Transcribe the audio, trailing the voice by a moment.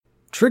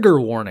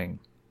Trigger warning.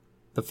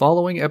 The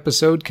following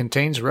episode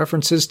contains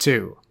references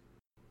to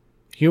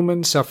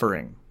human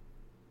suffering,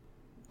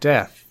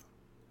 death,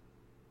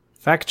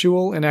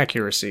 factual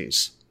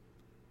inaccuracies,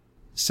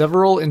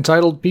 several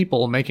entitled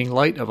people making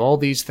light of all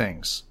these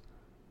things.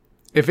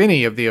 If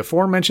any of the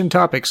aforementioned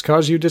topics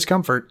cause you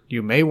discomfort,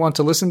 you may want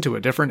to listen to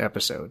a different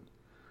episode.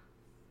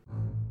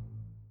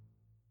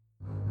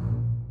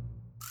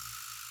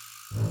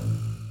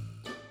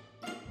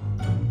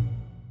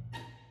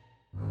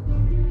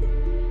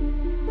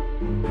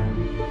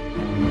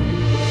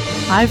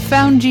 I've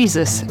found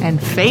Jesus, and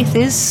faith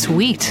is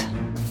sweet.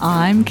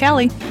 I'm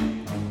Kelly.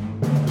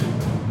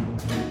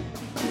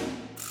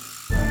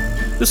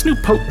 This new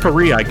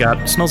potpourri I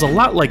got smells a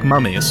lot like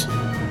mummies.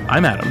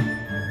 I'm Adam.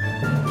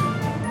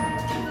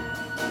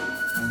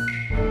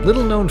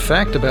 Little known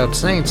fact about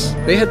saints,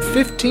 they had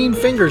 15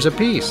 fingers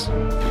apiece.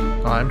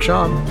 I'm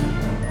Sean.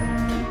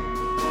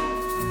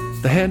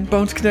 The hand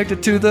bone's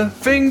connected to the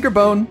finger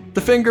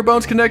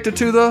bone's connected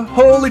to the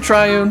Holy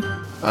Triune.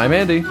 I'm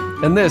Andy,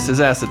 and this is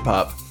Acid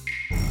Pop.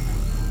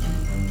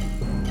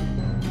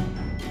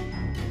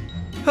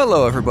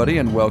 Hello everybody,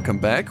 and welcome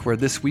back, where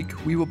this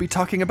week we will be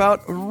talking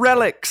about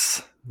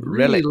relics.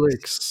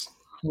 Relics.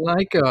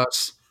 Like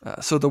us.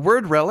 So the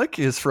word relic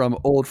is from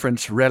Old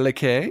French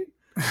relique,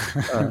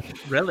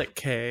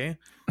 Relique.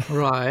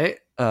 Right.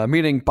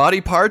 meaning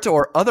body part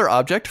or other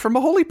object from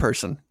a holy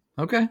person.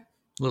 Okay.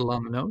 Little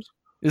on the nose.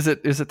 Is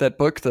it that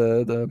book,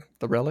 the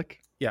relic?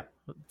 Yeah,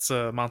 it's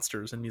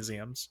monsters in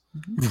museums.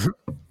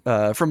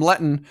 From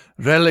Latin,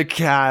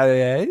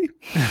 reliquiae.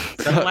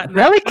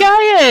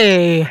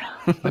 Relicae!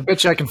 I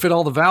bet you I can fit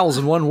all the vowels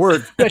in one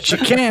word. Bet you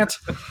can't.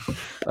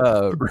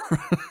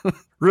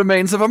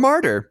 Remains of a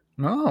martyr.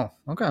 Oh,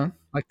 okay.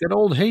 Like that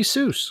old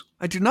Jesus.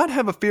 I do not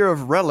have a fear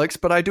of relics,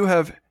 but I do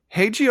have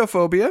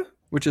hagiophobia,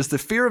 which is the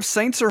fear of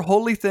saints or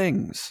holy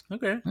things.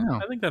 Okay, Oh,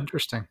 I think that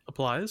interesting.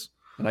 applies.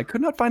 And I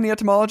could not find the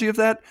etymology of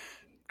that.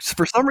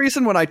 For some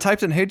reason, when I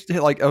typed in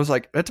I was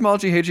like,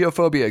 etymology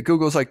hagiophobia,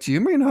 Google's like, do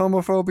you mean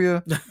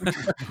homophobia?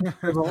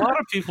 A lot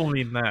of people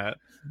mean that.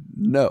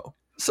 No.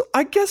 So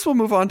I guess we'll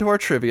move on to our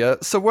trivia.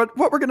 So what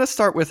we're going to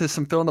start with is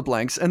some fill in the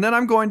blanks, and then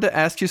I'm going to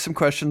ask you some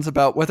questions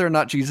about whether or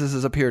not Jesus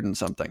has appeared in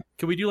something.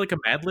 Can we do like a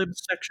Mad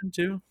Libs section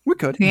too? We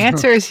could. The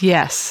answer is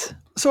yes.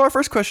 So our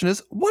first question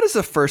is, what is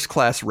a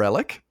first-class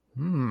relic?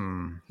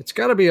 It's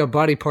got to be a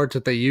body part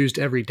that they used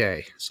every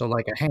day. So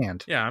like a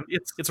hand. Yeah,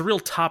 it's a real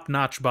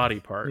top-notch body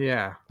part.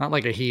 Yeah, not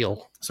like a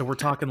heel. So we're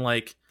talking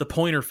like the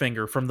pointer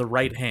finger from the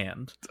right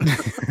hand,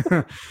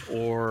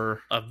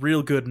 or a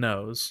real good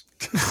nose.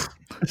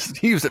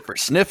 He used it for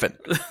sniffing.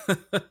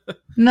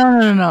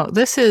 No.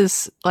 This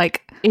is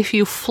like if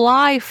you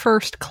fly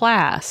first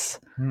class,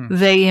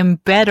 they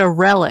embed a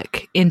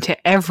relic into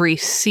every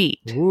seat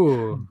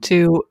Ooh.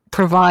 to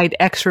provide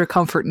extra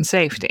comfort and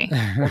safety.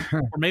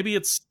 Or maybe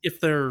it's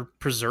if they're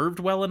preserved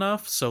well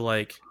enough. So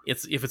like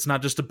if it's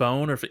not just a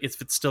bone, or if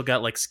it's still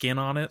got like skin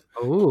on it.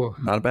 Ooh.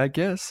 Not a bad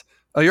guess.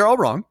 Oh, you're all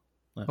wrong.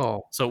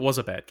 Oh. So it was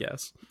a bad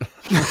guess.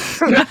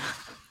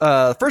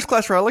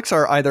 First-class relics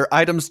are either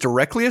items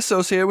directly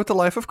associated with the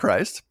life of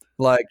Christ,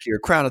 like your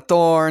crown of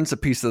thorns, a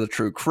piece of the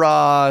true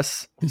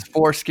cross, his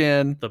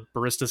foreskin, The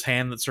barista's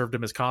hand that served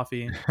him his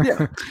coffee.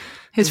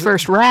 His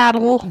first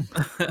rattle.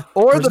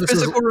 or Or the this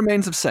is- physical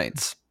remains of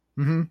saints.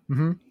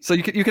 Mm-hmm. So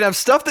you can have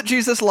stuff that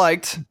Jesus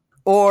liked,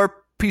 or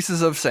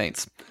pieces of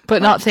saints.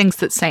 But not things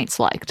that saints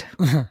liked.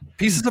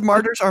 Pieces of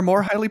martyrs are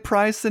more highly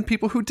prized than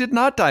people who did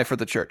not die for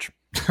the church.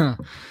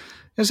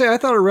 I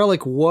thought a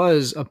relic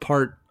was a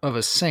part of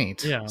a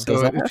saint. Yeah. So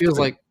Does that it have feels to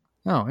be? like,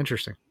 oh,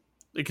 interesting.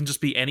 It can just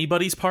be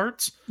anybody's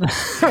parts.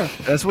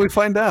 That's what we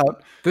find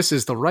out. This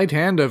is the right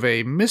hand of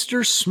a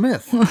Mr.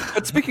 Smith.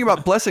 But speaking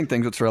about blessing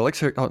things with relics,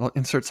 here, I'll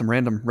insert some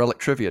random relic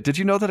trivia. Did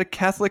you know that a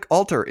Catholic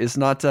altar is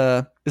not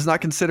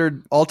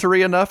considered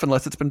altary enough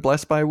unless it's been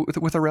blessed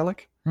with a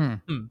relic? How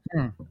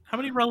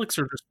many relics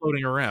are just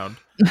floating around?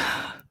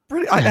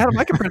 Adam,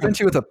 I can present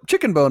you with a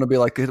chicken bone and be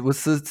like, it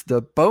was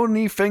the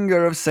bony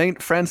finger of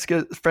Saint Francis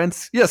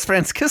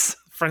Franciscus.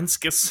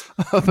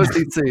 of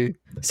Assisi.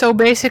 So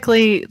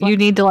basically, you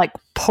need to like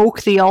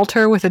poke the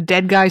altar with a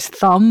dead guy's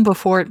thumb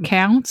before it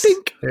counts.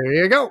 There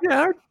you go.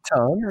 Yeah, or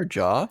tongue or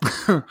jaw.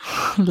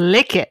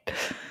 Lick it.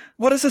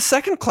 What is a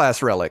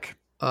second-class relic?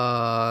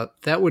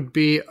 That would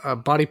be a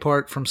body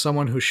part from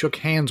someone who shook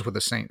hands with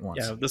a saint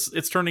once. Yeah,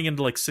 it's turning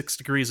into like 6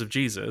 degrees of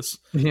Jesus.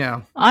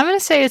 Yeah. I'm going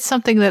to say it's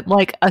something that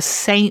like a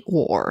saint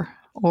wore,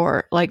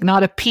 or like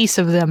not a piece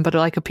of them, but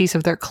like a piece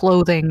of their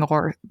clothing,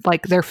 or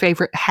like their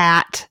favorite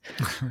hat.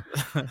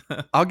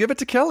 I'll give it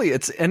to Kelly.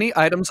 It's any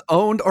items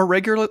owned or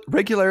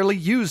regularly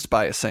used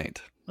by a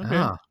saint. Okay.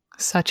 Ah.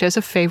 Such as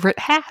a favorite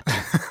hat.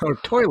 Or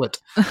toilet.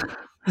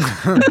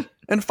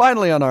 And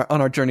finally, on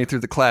our journey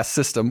through the class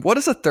system, what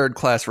is a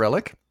third-class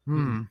relic?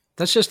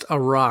 That's just a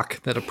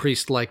rock that a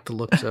priest liked the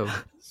looks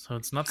of. So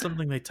it's not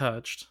something they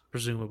touched,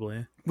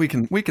 presumably. We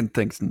can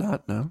think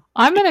not, no.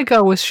 I'm going to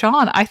go with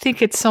Sean. I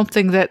think it's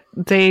something that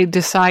they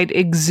decide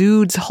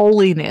exudes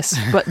holiness,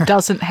 but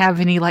doesn't have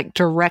any like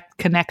direct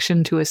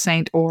connection to a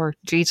saint or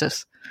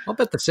Jesus. I'll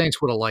bet the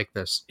Saints would have liked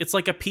this. It's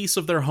like a piece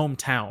of their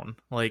hometown.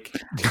 Like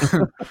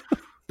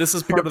this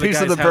is Like part a of the piece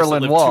guy's of the house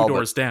Berlin that lived Wall, 2 but-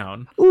 doors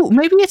down. Ooh,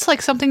 maybe it's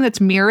like something that's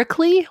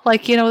miracly.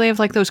 Like, they have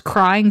like those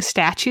crying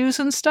statues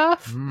and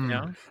stuff.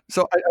 Yeah.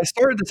 So I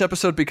started this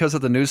episode because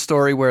of the news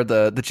story where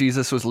the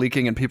Jesus was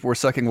leaking and people were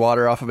sucking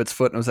water off of its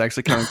foot and it was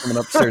actually coming from an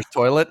upstairs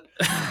toilet.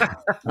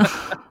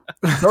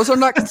 Those are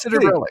not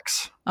considered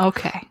relics.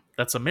 Okay.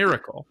 That's a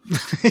miracle.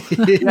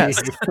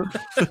 Yes.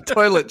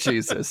 Toilet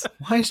Jesus.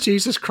 Why is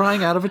Jesus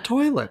crying out of a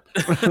toilet?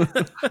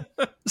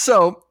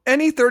 So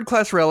any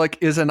third-class relic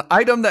is an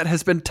item that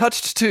has been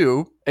touched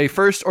to a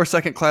first or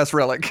second-class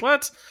relic.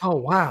 What? Oh,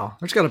 wow.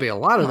 There's got to be a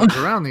lot of those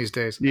around these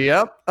days.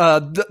 Yep.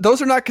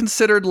 Those are not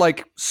considered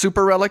like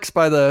super relics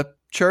by the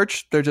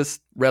church. They're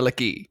just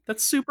relic-y.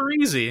 That's super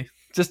easy.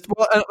 Just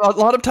a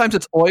lot of times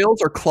it's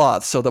oils or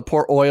cloths. So they'll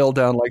pour oil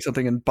down like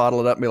something and bottle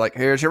it up and be like,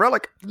 here's your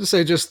relic.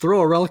 Just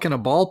throw a relic in a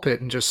ball pit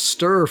and just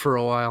stir for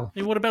a while. I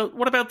mean, what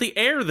about the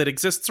air that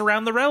exists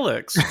around the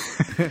relics?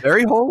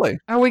 Very holy.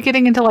 Are we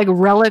getting into like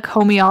relic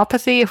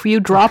homeopathy? If you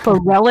drop a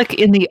relic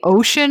in the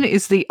ocean,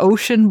 is the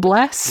ocean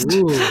blessed?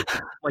 Ooh.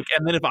 Like,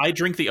 and then if I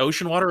drink the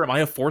ocean water, am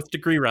I a 4th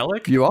degree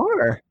relic? You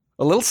are.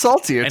 A little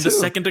saltier, And too. a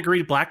 2nd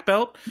degree black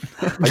belt?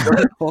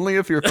 Only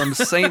if you're from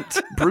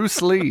Saint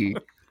Bruce Lee.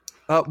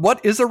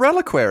 What is a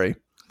reliquary?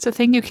 It's a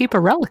thing you keep a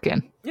relic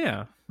in.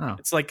 Yeah. Oh.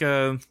 It's like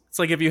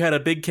if you had a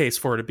big case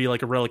for it, it'd be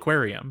like a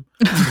reliquarium.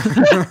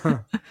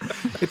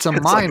 It's a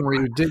mine where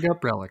you dig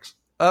up relics.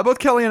 Both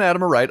Kelly and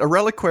Adam are right. A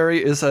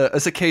reliquary is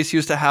a case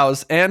used to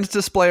house and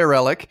display a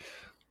relic.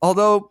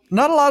 Although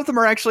not a lot of them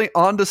are actually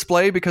on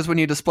display because when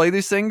you display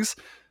these things,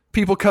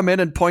 people come in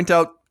and point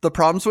out the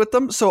problems with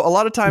them. So a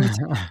lot of times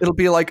it'll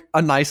be like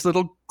a nice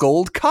little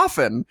gold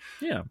coffin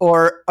Yeah.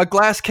 or a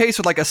glass case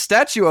with like a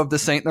statue of the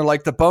saint. And they're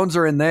like, the bones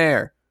are in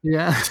there.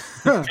 Yeah.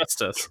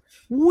 Justice.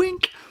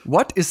 Wink.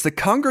 What is the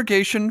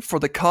Congregation for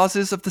the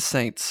Causes of the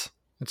Saints?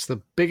 It's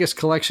the biggest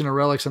collection of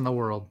relics in the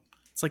world.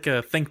 It's like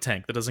a think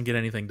tank that doesn't get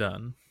anything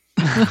done.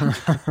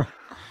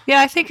 Yeah,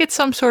 I think it's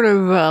some sort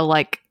of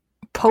like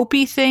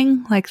popey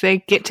thing. Like they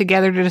get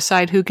together to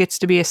decide who gets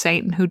to be a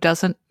saint and who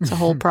doesn't. It's a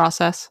whole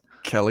process.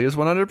 Kelly is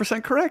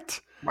 100%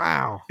 correct.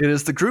 Wow. It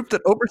is the group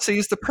that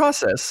oversees the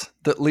process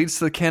that leads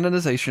to the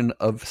canonization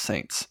of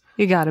saints.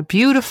 You got to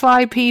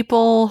beautify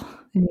people,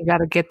 and you got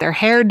to get their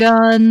hair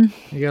done.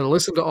 You got to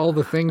listen to all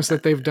the things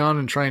that they've done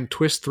and try and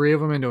twist 3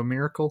 of them into a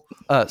miracle.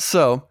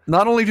 So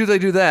not only do they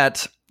do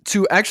that,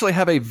 to actually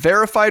have a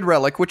verified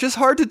relic, which is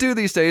hard to do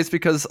these days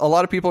because a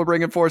lot of people are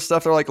bringing forth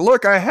stuff. They're like,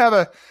 look, I have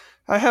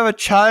a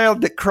child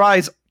that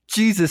cries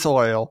Jesus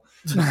oil.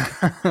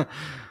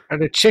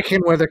 And a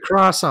chicken with a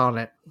cross on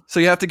it. So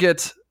you have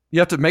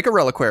to make a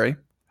reliquary,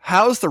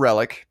 house the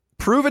relic,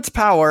 prove its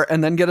power,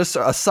 and then get a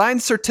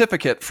signed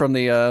certificate from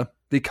the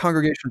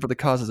Congregation for the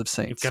Causes of You've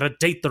Saints. got to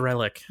date the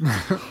relic.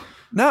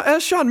 Now,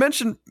 as Sean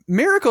mentioned,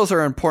 miracles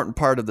are an important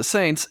part of the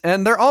saints,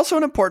 and they're also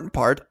an important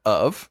part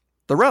of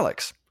the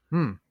relics.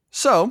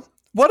 So,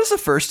 what is a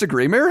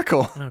first-degree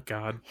miracle? Oh,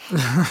 God.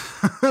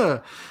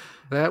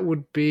 That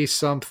would be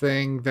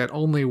something that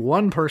only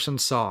one person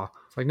saw.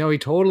 It's like, no, he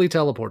totally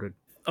teleported.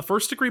 A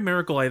first-degree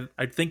miracle,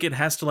 I think it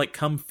has to like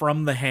come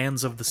from the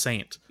hands of the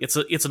saint. It's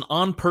an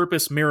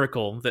on-purpose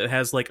miracle that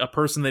has like a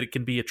person that it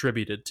can be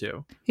attributed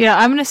to. Yeah,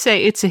 I'm going to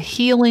say it's a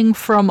healing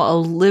from a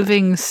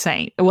living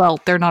saint.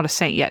 Well, they're not a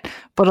saint yet,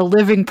 but a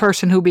living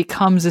person who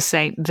becomes a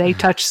saint. They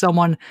touch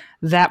someone,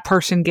 that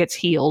person gets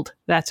healed.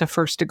 That's a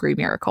first-degree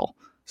miracle.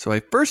 So,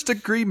 a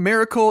first-degree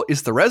miracle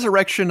is the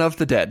resurrection of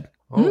the dead.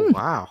 Oh,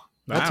 wow.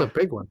 That's Wow. a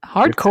big one.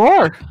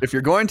 Hardcore. If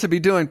you're going to be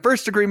doing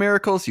first-degree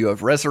miracles, you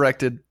have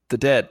resurrected the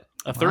dead.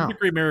 A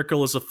third-degree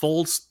miracle is a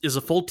full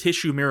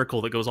tissue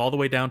miracle that goes all the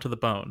way down to the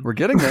bone. We're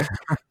getting there.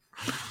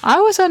 I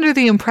was under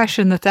the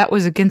impression that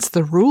was against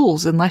the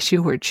rules unless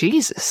you were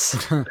Jesus.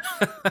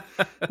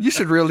 You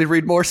should really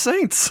read more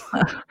saints.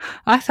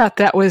 I thought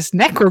that was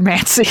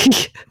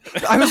necromancy.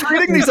 I was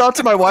reading these out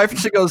to my wife, and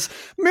she goes,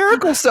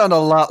 miracles sound a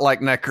lot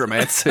like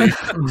necromancy.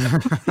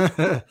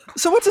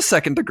 So what's a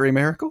second-degree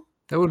miracle?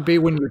 That would be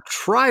when you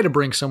try to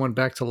bring someone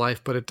back to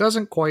life, but it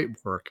doesn't quite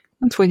work.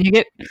 That's when you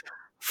get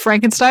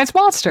Frankenstein's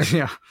monster.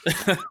 Yeah.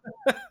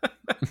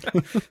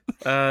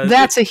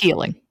 That's a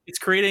healing. It's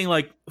creating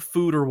like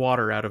food or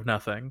water out of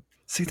nothing.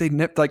 See,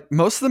 like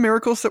most of the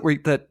miracles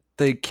that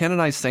they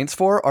canonize saints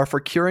for are for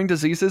curing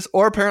diseases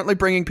or apparently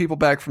bringing people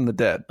back from the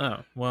dead. Oh,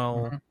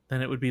 well,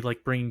 then it would be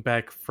like bringing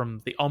back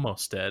from the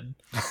almost dead,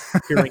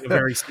 curing a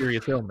very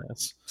serious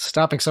illness.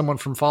 Stopping someone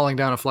from falling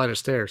down a flight of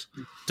stairs.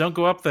 Don't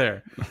go up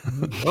there.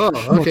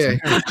 Oh, okay.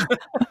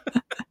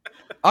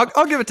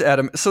 I'll give it to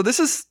Adam. So this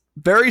is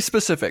very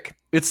specific.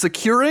 It's the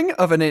curing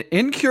of an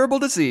incurable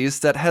disease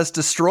that has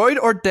destroyed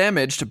or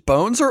damaged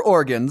bones or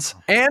organs,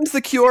 and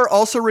the cure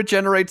also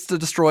regenerates the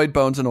destroyed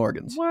bones and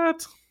organs.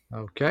 What?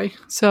 Okay.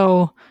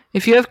 So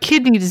if you have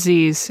kidney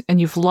disease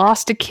and you've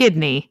lost a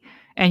kidney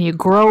and you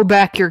grow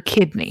back your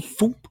kidney.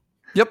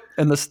 Yep.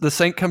 And the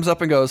saint comes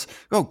up and goes,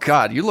 "Oh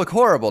God, you look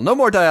horrible. No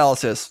more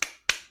dialysis."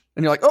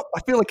 And you're like, "Oh,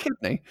 I feel a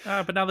kidney."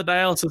 But now the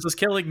dialysis is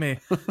killing me.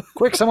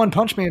 Quick, someone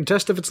punch me and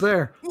test if it's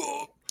there.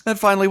 And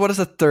finally, what is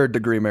a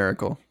third-degree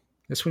miracle?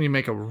 That's when you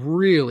make a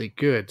really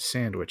good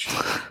sandwich.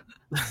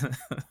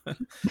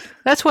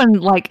 That's when,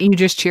 like, you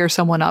just cheer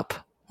someone up.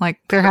 Like,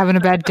 they're having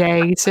a bad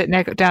day. You sit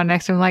down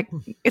next to them, like,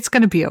 it's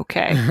going to be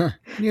okay.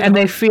 And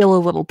they feel a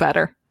little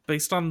better.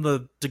 Based on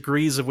the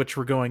degrees of which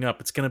we're going up,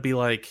 it's going to be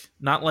like,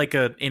 not like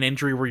an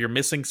injury where you're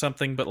missing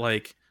something, but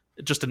like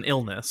just an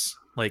illness.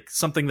 Like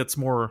something that's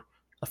more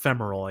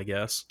ephemeral, I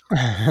guess.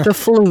 The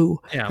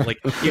flu. Yeah, like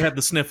you had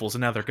the sniffles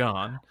and now they're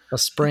gone. A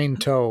sprained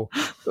toe.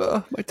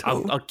 My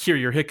toe. I'll cure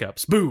your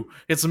hiccups. Boo!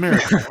 It's a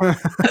miracle.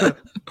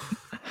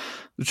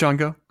 Did Sean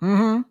go?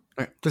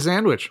 Mm-hmm. The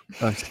sandwich.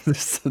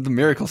 The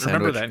miracle sandwich.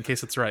 Remember that in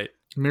case it's right.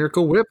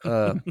 Miracle whip.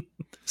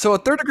 So a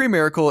third-degree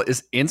miracle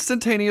is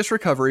instantaneous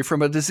recovery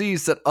from a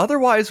disease that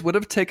otherwise would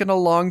have taken a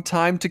long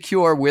time to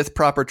cure with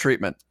proper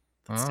treatment.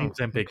 That seems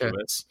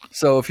ambiguous.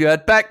 So if you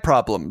had back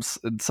problems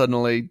and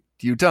suddenly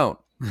you don't,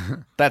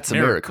 that's a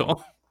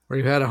miracle. Or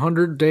you had a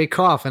 100-day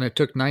cough and it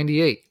took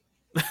 98.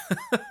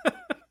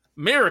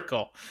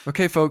 Miracle.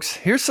 Okay, folks,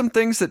 here's some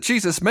things that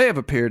Jesus may have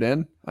appeared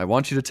in. I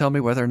want you to tell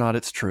me whether or not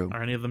it's true.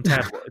 Are any of them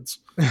tabloids?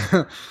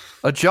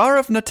 A jar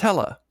of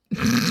Nutella.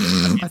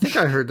 I think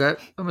I heard that.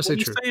 I'm going to say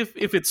You true. say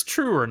if it's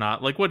true or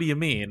not. Like, what do you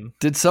mean?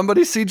 Did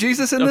somebody see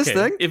Jesus in this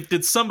thing?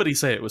 Did somebody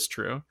say it was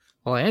true?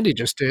 Well, Andy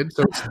just did,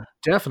 so it's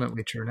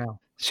definitely true now.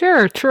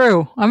 Sure,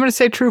 true. I'm going to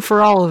say true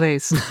for all of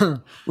these.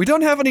 We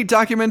don't have any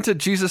documented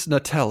Jesus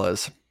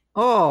Nutellas,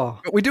 Oh.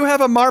 but we do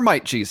have a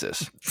Marmite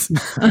Jesus.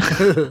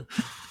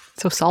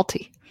 So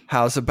salty.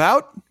 How's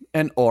about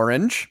an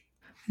orange?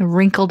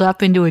 Wrinkled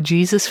up into a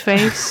Jesus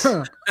face.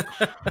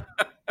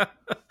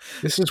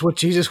 This is what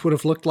Jesus would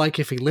have looked like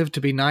if he lived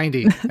to be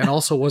 90 and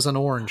also was an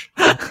orange.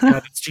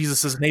 God, it's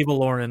Jesus'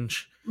 navel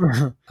orange.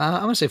 I'm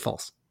going to say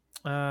false.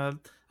 I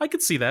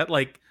could see that.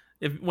 Like,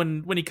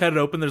 when you cut it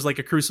open, there's like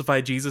a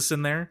crucified Jesus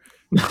in there.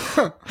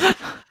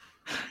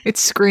 It's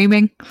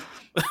screaming.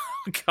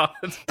 God.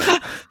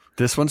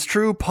 This one's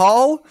true.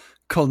 Paul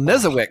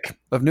Kolnezowick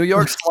of New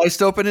York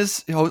sliced open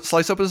his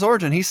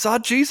origin. He saw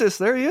Jesus.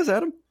 There he is,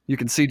 Adam. You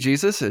can see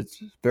Jesus.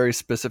 It's very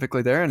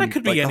specifically there. And That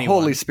could be like the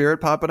anyone. Holy Spirit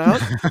popping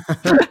out.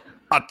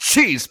 A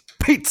cheese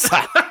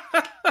pizza.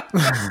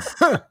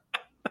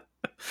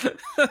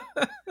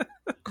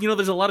 You know,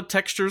 there's a lot of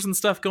textures and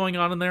stuff going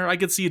on in there. I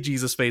could see a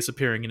Jesus face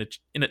appearing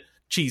in a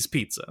cheese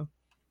pizza.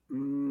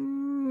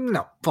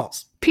 No,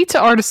 false. Pizza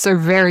artists are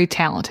very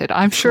talented.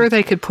 I'm sure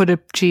they could put a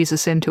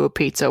Jesus into a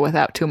pizza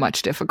without too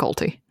much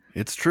difficulty.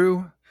 It's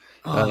true.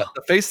 The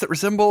face that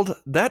resembled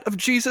that of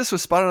Jesus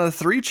was spotted on a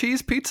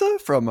 3-cheese pizza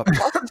from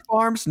Parsons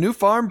Farms, New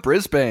Farm,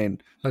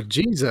 Brisbane. A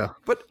Jesus.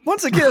 But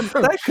once again,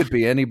 that could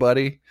be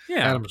anybody.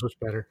 Yeah, Adam's was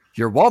better.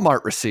 Your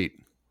Walmart receipt.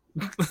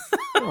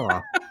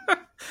 Oh.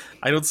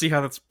 I don't see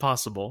how that's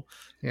possible.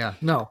 Yeah,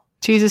 no.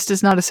 Jesus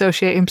does not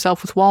associate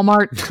himself with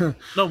Walmart.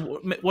 No,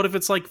 what if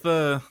it's like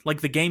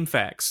the Game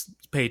Facts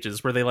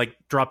pages where they like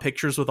draw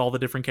pictures with all the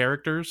different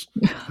characters?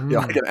 Yeah,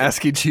 like an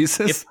ASCII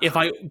Jesus. If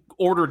I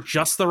order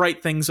just the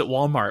right things at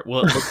Walmart,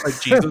 will it look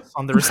like Jesus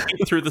on the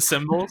receipt through the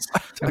symbols?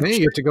 And then you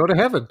get to go to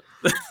heaven.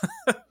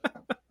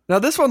 Now,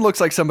 this one looks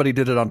like somebody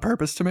did it on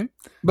purpose to me.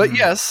 But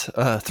yes,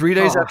 3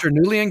 days after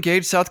newly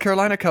engaged South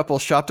Carolina couple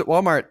shopped at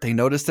Walmart, they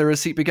noticed their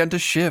receipt began to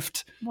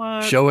shift,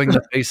 What? showing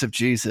the face of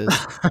Jesus.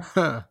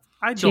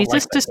 I don't Jesus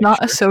like that does not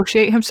picture.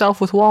 associate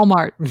himself with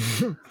Walmart.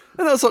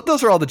 And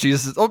those are all the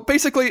Jesuses. Oh,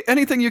 basically,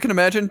 anything you can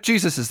imagine,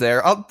 Jesus is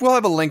there. We'll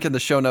have a link in the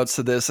show notes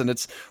to this, and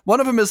it's one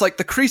of them is like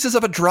the creases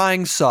of a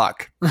drying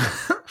sock.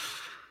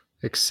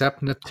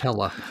 Except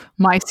Nutella.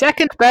 My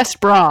second best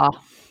bra.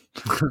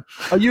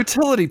 A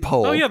utility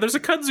pole. Oh yeah, there's a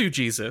kudzu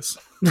Jesus.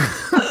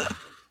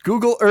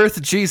 Google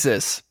Earth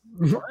Jesus.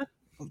 Well,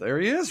 there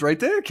he is, right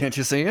there. Can't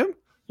you see him?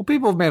 Well,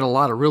 people have made a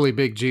lot of really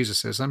big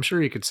Jesuses. I'm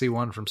sure you could see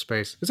one from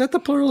space. Is that the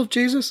plural of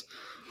Jesus?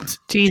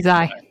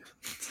 Jeezi.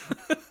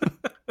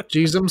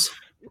 Jeezums?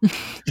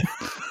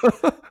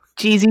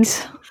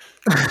 Jeezys.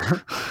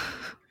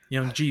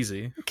 Young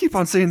Jeezy. I keep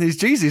on seeing these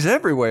Jeezys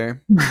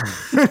everywhere.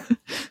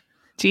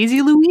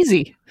 Jeezy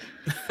Louise.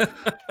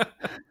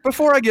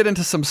 Before I get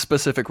into some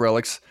specific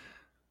relics,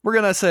 we're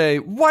going to say,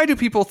 why do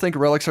people think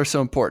relics are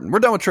so important? We're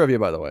done with trivia,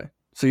 by the way,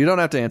 so you don't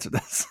have to answer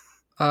this.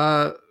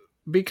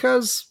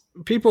 Because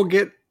people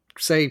get,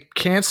 say,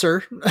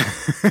 cancer,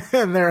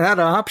 and they're out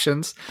of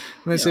options.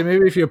 And they say,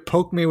 maybe if you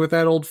poke me with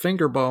that old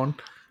finger bone.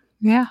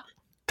 Yeah.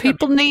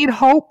 People need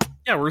hope.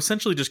 Yeah, we're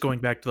essentially just going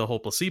back to the whole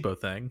placebo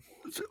thing.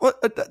 Well,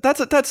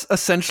 that's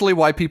essentially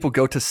why people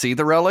go to see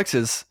the relics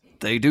is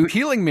they do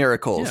healing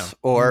miracles, Yeah.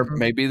 or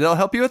maybe they'll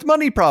help you with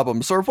money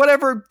problems, or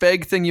whatever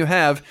vague thing you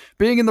have.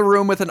 Being in the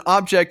room with an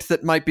object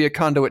that might be a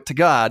conduit to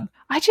God.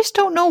 I just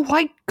don't know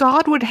why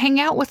God would hang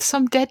out with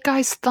some dead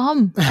guy's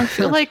thumb. I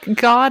feel like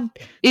God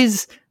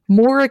is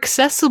more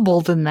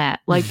accessible than that.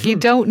 Like you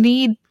don't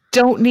need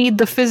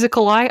the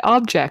physical eye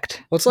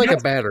object. Well, it's like a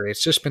battery.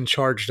 It's just been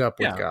charged up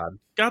with Yeah. God.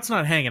 God's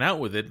not hanging out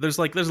with it. There's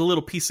a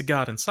little piece of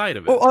God inside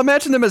of it. Well,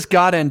 imagine them as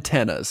God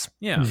antennas.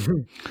 Yeah.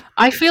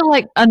 I feel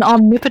like an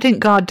omnipotent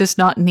God does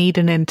not need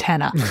an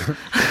antenna.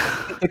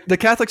 The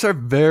Catholics are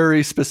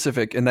very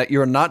specific in that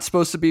you're not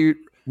supposed to be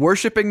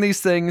worshipping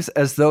these things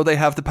as though they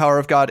have the power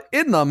of God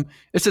in them.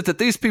 It's just that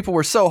these people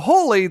were so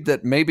holy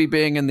that maybe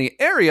being in the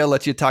area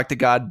lets you talk to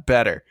God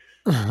better.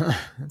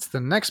 It's the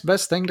next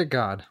best thing to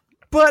God.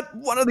 But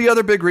one of the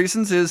other big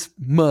reasons is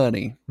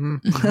money.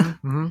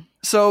 Mm-hmm.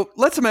 So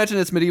let's imagine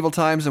it's medieval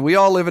times and we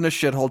all live in a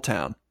shithole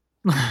town.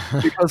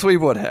 Because we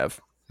would have.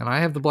 And I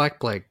have the Black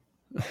Plague.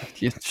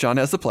 Yeah, Sean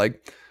has the plague.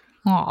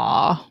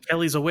 Aw.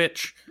 Kelly's a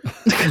witch.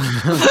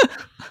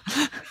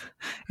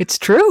 It's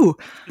true.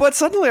 But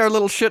suddenly our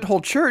little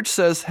shithole church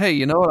says, hey,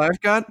 you know what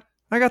I've got?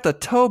 I got the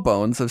toe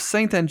bones of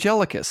Saint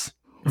Angelicus.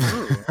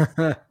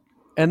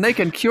 And they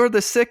can cure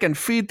the sick and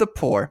feed the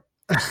poor.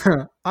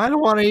 I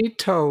don't want to eat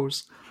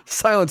toes.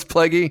 Silence,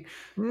 Plaguey.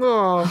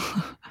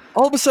 Oh.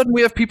 All of a sudden,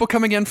 we have people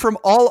coming in from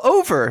all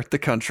over the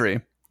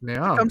country.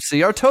 Yeah. Come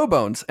see our toe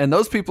bones. And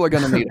those people are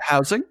going to need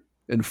housing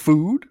and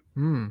food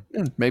Mm.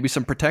 and maybe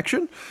some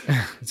protection.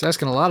 It's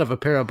asking a lot of a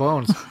pair of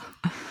bones.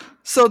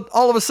 So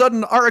all of a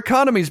sudden, our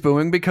economy's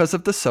booming because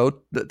of the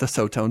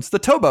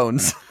toe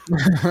bones.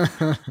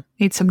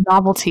 Need some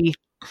novelty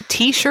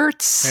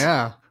t-shirts.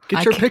 Yeah. Get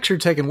I your ca- picture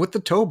taken with the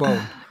toe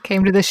bone.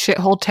 Came to this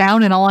shithole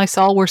town and all I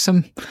saw were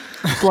some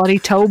bloody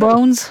toe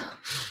bones.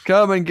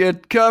 Come and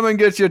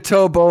get your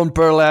toe bone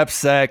burlap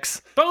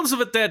sacks. Bones of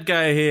a dead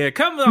guy here.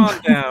 Come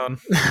on down.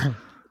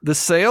 The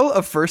sale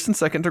of first and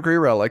second degree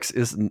relics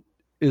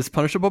is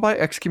punishable by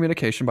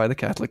excommunication by the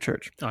Catholic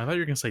Church. Oh, I thought you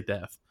were going to say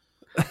death.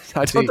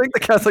 I don't think the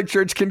Catholic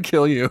Church can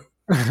kill you.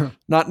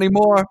 Not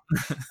anymore.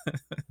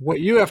 What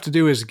you have to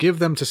do is give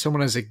them to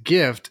someone as a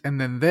gift, and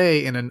then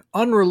they, in an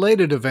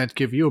unrelated event,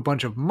 give you a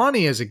bunch of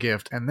money as a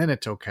gift, and then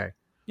it's okay.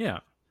 Yeah.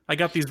 I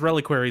got these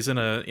reliquaries in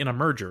a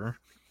merger.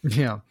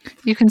 Yeah.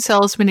 You can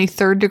sell as many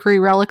third-degree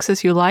relics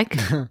as you like.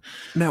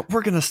 Now,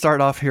 we're going to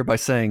start off here by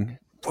saying,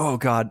 oh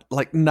God,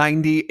 like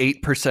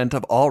 98%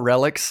 of all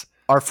relics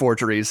are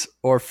forgeries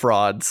or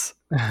frauds.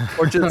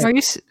 Or just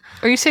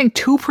Are you saying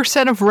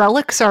 2% of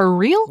relics are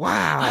real?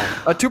 Wow.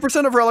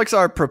 2% of relics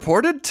are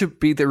purported to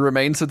be the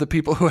remains of the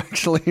people who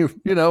actually,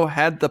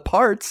 had the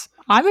parts.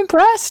 I'm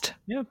impressed.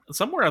 Yeah.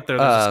 Somewhere out there,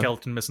 there's a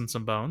skeleton missing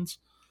some bones.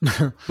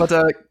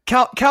 But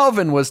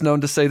Calvin was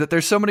known to say that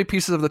there's so many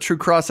pieces of the true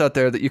cross out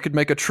there that you could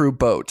make a true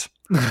boat.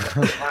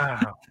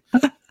 Wow.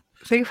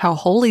 Think of how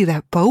holy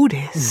that boat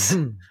is.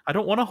 I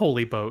don't want a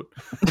holy boat.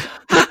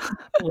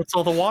 What's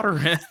all the water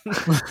in?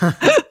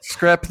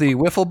 Scrap the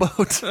wiffle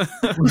boat.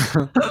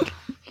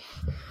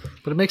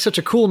 But it makes such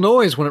a cool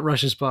noise when it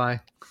rushes by.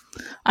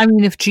 I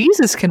mean, if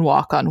Jesus can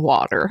walk on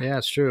water. Yeah,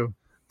 it's true.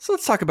 So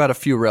let's talk about a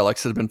few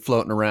relics that have been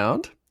floating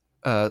around.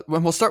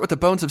 We'll start with the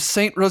bones of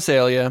Saint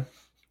Rosalia.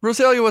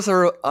 Rosalia was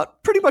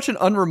pretty much an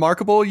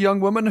unremarkable young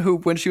woman who,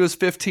 when she was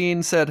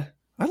 15, said,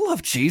 I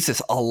love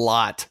Jesus a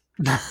lot.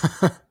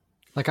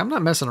 Like, I'm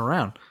not messing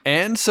around.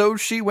 And so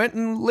she went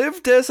and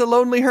lived as a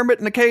lonely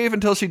hermit in a cave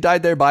until she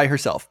died there by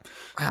herself.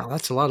 Wow,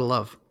 that's a lot of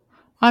love.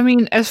 I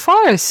mean, as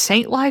far as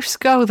saint lives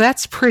go,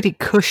 that's pretty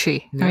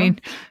cushy. Yeah. I mean,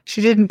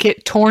 she didn't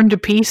get torn to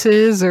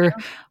pieces or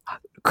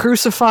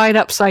crucified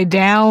upside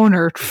down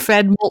or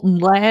fed molten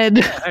lead.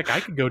 Heck, I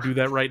could go do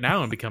that right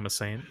now and become a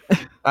saint.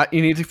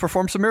 You need to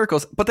perform some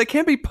miracles, but they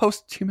can be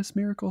posthumous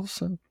miracles.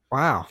 So.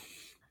 Wow.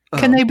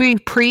 Can they be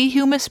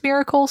pre-humus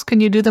miracles? Can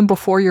you do them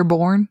before you're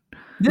born?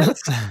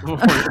 Yes.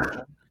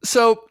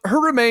 So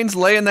her remains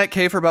lay in that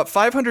cave for about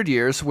 500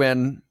 years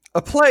when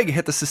a plague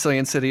hit the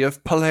Sicilian city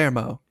of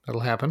Palermo.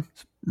 That'll happen.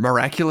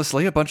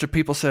 Miraculously, a bunch of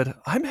people said,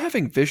 I'm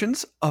having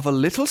visions of a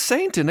little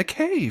saint in a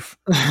cave.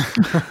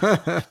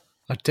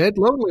 A dead,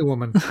 lonely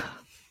woman.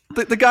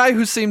 The guy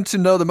who seemed to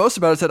know the most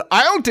about it said,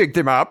 I'll dig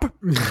them up.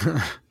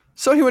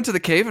 So he went to the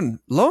cave and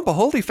lo and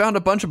behold, he found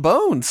a bunch of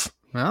bones.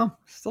 Well,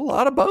 It's a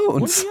lot of What are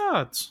bones. the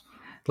odds?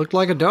 looked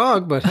like a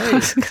dog, but I hey.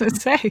 was going to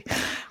say,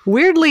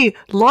 weirdly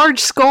large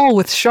skull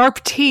with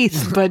sharp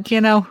teeth, but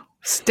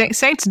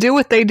saints do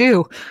what they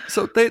do.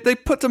 So they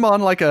put them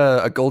on like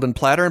a golden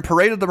platter and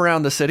paraded them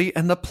around the city,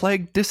 and the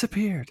plague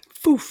disappeared.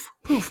 Poof.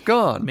 Poof,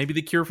 gone. Maybe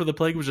the cure for the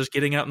plague was just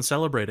getting out and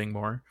celebrating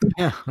more.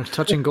 Yeah, they're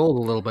touching gold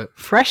a little bit.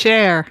 Fresh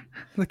air.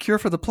 The cure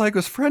for the plague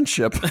was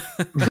friendship.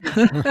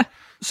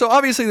 So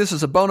obviously this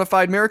is a bona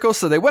fide miracle,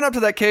 so they went up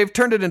to that cave,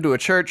 turned it into a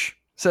church,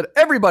 said,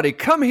 everybody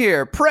come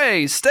here,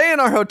 pray, stay in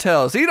our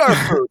hotels, eat our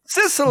food,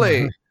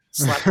 Sicily.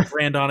 Slapped a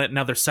brand on it, and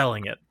now they're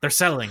selling it. They're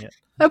selling it.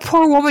 That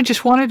poor woman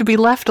just wanted to be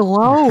left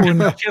alone.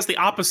 She has the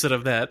opposite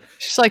of that.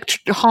 She's like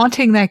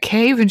haunting that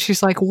cave and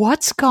she's like,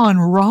 what's gone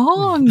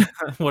wrong?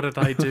 What did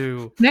I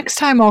do? Next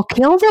time I'll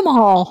kill them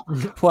all.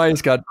 Why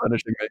is God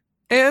punishing me?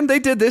 And they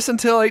did this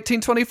until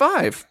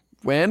 1825,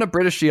 when a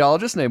British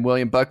geologist named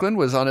William Buckland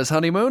was on his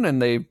honeymoon, and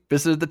they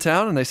visited the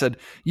town, and they said,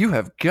 you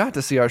have got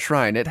to see our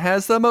shrine. It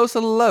has the most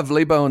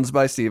lovely bones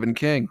by Stephen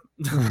King.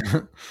 Is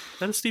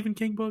that a Stephen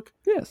King book?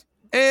 Yes.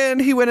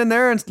 And he went in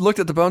there and looked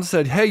at the bones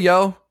and said, hey,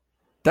 yo,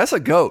 that's a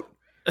goat.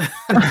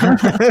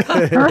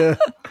 I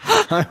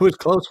was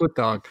close with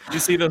dog. Did you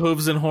see the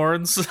hooves and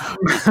horns?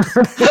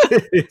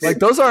 Like,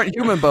 those aren't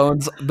human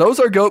bones. Those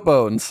are goat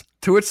bones.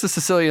 To which the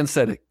Sicilian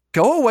said,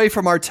 go away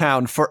from our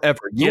town forever.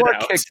 You Get are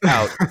out." kicked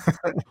out.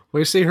 Well,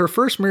 you see, her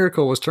first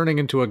miracle was turning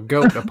into a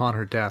goat upon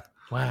her death.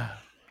 Wow.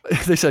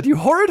 They said, "You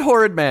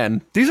horrid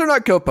man. These are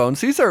not goat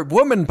bones. These are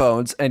woman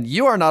bones, and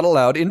you are not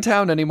allowed in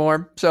town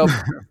anymore." So,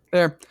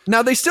 there.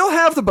 Now, they still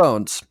have the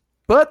bones,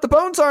 but the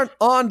bones aren't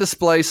on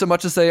display so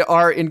much as they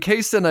are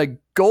encased in a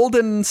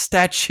golden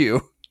statue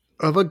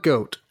Of a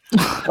goat.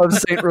 of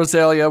Saint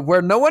Rosalia,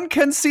 where no one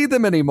can see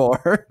them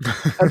anymore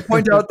and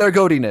point out their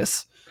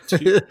goatiness.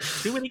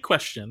 Too many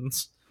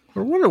questions. I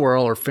wonder where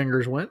all her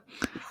fingers went.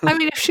 I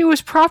mean, if she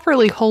was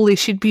properly holy,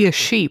 she'd be a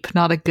sheep,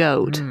 not a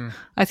goat.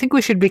 I think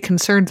we should be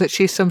concerned that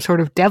she's some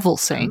sort of devil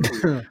saint.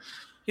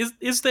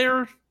 Is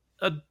there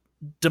a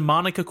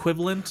demonic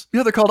equivalent?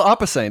 Yeah, they're called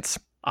opposaints.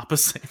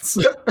 Opposites.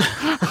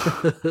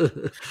 I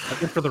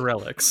think for the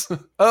relics.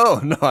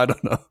 Oh, no, I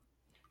don't know.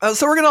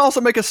 So we're going to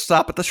also make a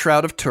stop at the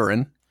Shroud of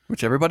Turin,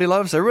 which everybody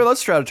loves. Everybody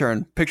loves Shroud of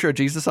Turin. Picture of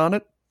Jesus on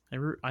it.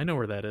 I know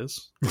where that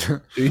is.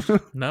 Do you?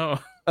 No.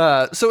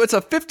 So it's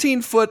a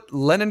 15-foot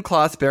linen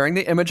cloth bearing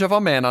the image of a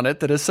man on it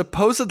that is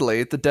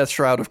supposedly the death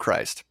shroud of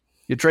Christ.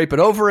 You drape it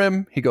over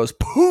him, he goes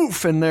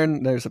poof, and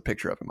then there's a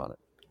picture of him on it.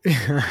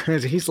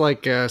 He's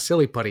like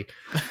silly putty.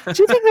 Do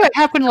you think that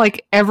happened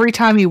like every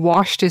time he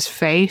washed his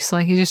face?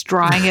 Like he's just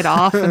drying it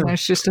off and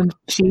there's just a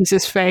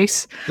Jesus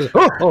face?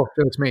 Oh,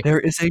 it's me. There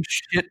is a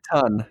shit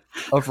ton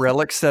of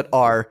relics that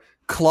are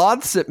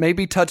cloths that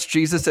maybe touched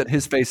Jesus that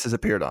his face has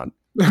appeared on.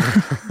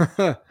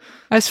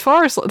 As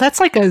far as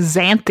that's like a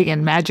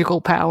Xanthian magical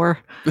power.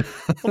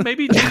 Well,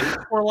 maybe Jesus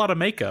wore a lot of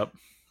makeup.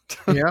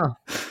 Yeah.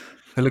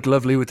 I look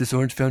lovely with this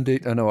orange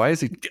foundation. Oh no, why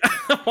is he?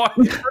 Why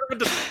you turn him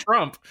into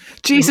Trump?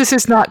 Jesus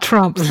is not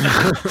Trump.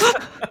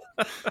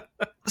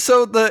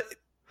 So the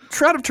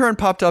Shroud of Turin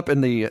popped up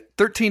in the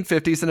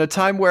 1350s in a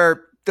time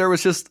where there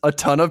was just a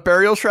ton of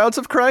burial shrouds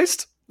of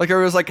Christ. Like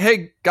everyone was like,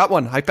 "Hey, got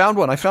one. I found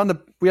one.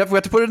 we have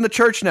to put it in the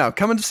church now.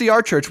 Come and see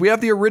our church. We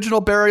have the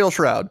original burial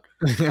shroud.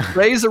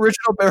 Ray's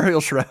original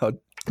burial shroud."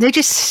 They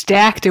just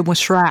stacked him with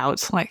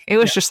shrouds. Like it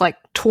was just like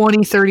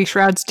 20, 30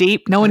 shrouds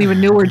deep. No one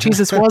even knew where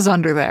Jesus was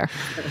under there.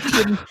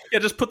 Yeah,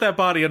 just put that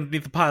body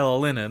underneath a pile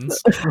of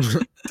linens.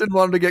 Didn't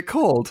want him to get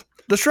cold.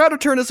 The Shroud of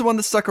Turin is the one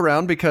that stuck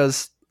around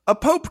because a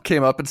pope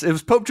came up. It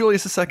was Pope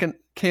Julius II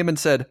came and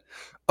said,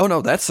 "Oh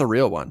no, that's the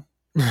real one.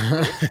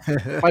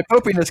 My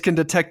popiness can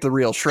detect the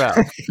real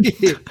shroud."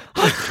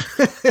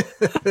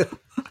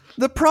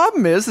 The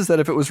problem is that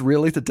if it was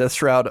really the death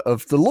shroud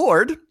of the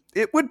Lord,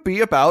 it would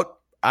be about,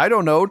 I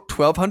don't know,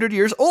 1,200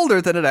 years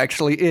older than it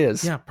actually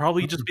is. Yeah,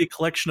 probably just be a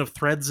collection of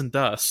threads and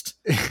dust.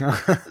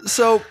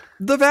 So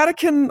the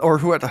Vatican,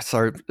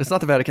 sorry, it's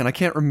not the Vatican.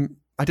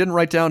 I didn't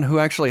write down who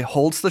actually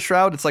holds the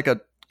shroud. It's like a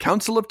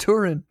Council of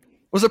Turin.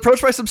 Was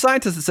approached by some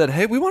scientists that said,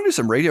 "Hey, we want to do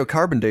some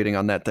radiocarbon dating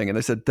on that thing." And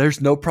they said,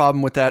 "There's no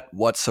problem with that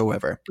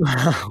whatsoever."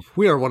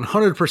 We are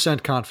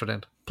 100%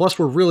 confident. Plus,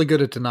 we're really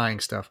good at denying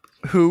stuff.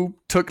 Who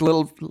took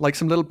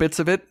some little bits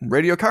of it,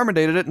 radiocarbon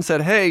dated it, and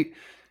said, "Hey,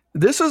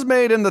 this was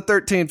made in the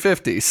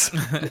 1350s."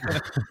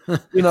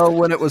 You know,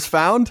 when it was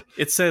found.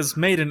 It says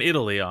 "made in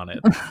Italy" on it.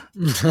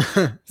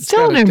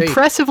 Still an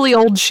impressively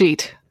old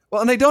sheet.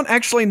 Well, and they don't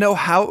actually know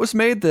how it was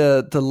made.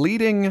 The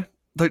leading...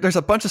 There's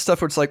a bunch of stuff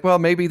where it's like, well,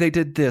 maybe they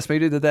did this,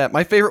 maybe they did that.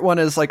 My favorite one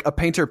is like a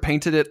painter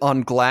painted it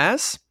on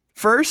glass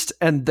first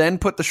and then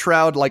put the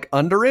shroud like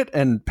under it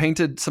and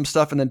painted some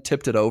stuff and then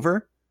tipped it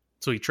over.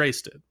 So he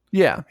traced it.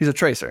 Yeah, he's a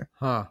tracer.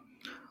 Huh.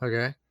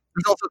 Okay.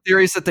 There's also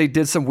theories that they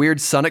did some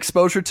weird sun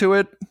exposure to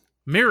it.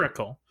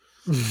 Miracle.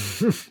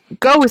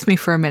 Go with me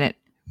for a minute.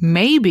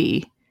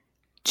 Maybe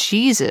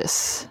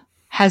Jesus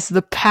has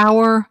the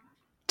power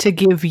to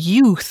give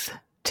youth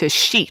to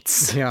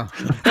sheets. Yeah.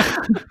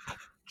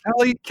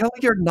 Kelly,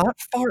 you're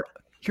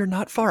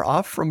not far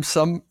off from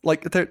some,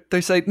 like they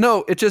say,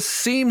 no, it just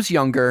seems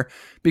younger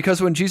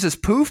because when Jesus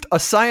poofed, a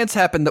science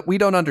happened that we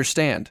don't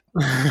understand.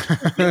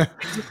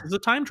 He's a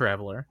time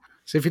traveler.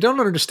 So if you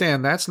don't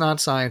understand, that's not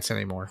science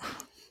anymore.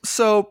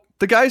 So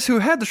the guys who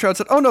had the shroud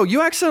said, "Oh no,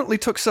 you accidentally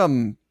took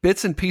some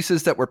bits and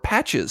pieces that were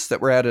patches that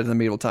were added in the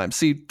medieval times.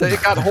 See, they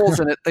got holes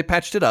in it. They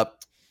patched it up."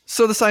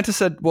 So the scientist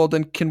said, "Well,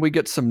 then can we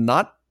get some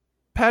not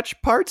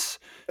patch parts?"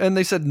 And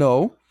they said,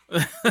 "No."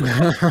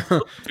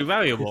 Too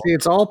valuable. See,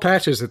 it's all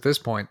patches at this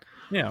point.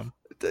 Yeah.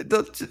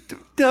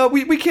 No,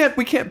 we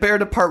can't bear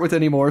to part with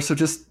anymore. So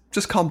just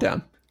calm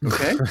down.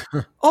 Okay.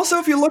 Also,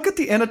 if you look at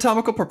the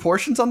anatomical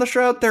proportions on the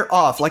shroud, they're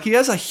off. Like he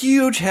has a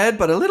huge head,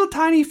 but a little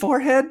tiny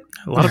forehead.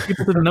 A lot of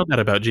people didn't know that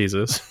about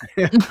Jesus.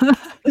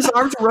 His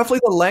arms are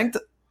roughly the length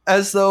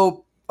as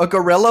though a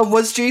gorilla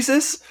was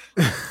Jesus.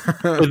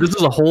 So this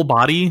is a whole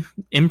body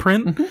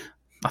imprint? Mm-hmm.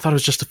 I thought it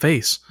was just a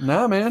face.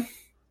 No, man.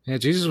 Yeah,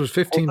 Jesus was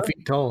 15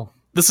 feet tall.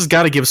 This has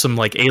got to give some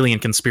like alien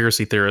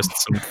conspiracy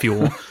theorists some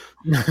fuel.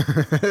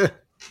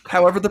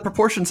 However, the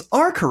proportions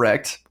are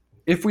correct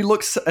if we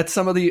look at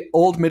some of the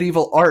old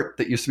medieval art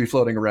that used to be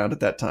floating around at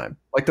that time.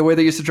 Like the way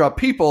they used to draw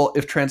people,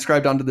 if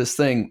transcribed onto this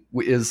thing,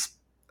 is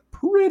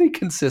pretty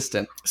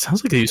consistent.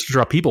 Sounds like they used to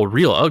draw people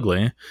real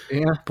ugly.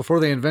 Yeah, before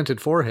they invented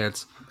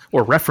foreheads.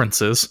 Or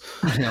references.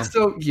 Yeah.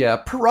 So, yeah,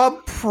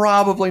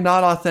 probably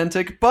not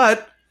authentic,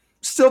 but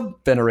still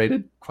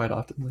venerated quite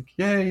often. Like,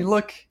 yay,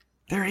 look,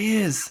 there he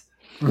is.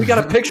 We got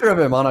a picture of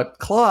him on a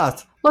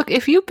cloth. Look,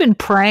 if you've been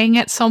praying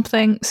at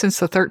something since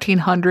the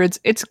 1300s,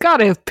 it's got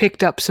to have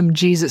picked up some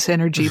Jesus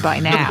energy by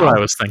That's what I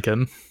now. was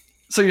thinking.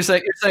 So you're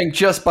saying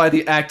just by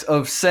the act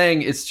of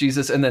saying it's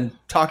Jesus and then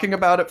talking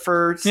about it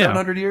for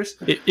 700 years?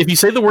 If you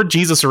say the word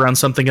Jesus around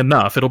something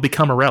enough, it'll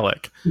become a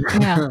relic.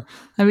 Yeah.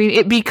 I mean,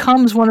 it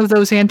becomes one of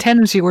those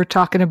antennas you were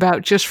talking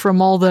about just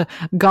from all the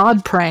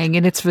God praying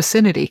in its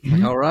vicinity.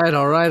 All right,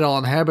 I'll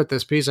inhabit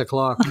this piece of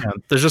cloth. Yeah,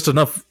 there's just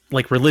enough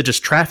like religious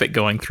traffic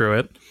going through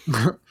it.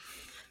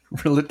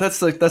 That's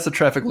the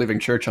traffic leaving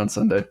church on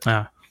Sunday.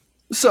 Ah,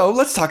 So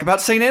let's talk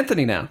about St.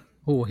 Anthony now.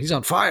 Oh, he's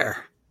on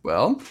fire.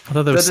 Well, I thought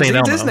that the was Saint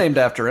disease Elmo. is named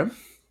after him.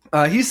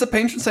 He's the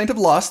patron saint of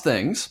lost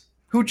things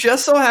who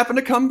just so happened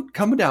to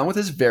come down with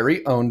his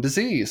very own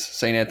disease,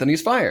 St.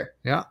 Anthony's fire,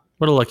 Yeah.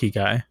 What a lucky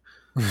guy.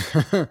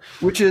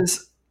 which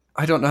is,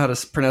 I don't know how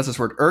to pronounce this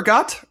word,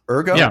 ergot?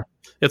 Ergo? Yeah.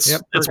 It's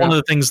Yep, one of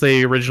the things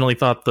they originally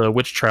thought the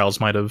witch trials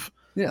might have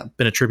Yeah.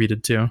 been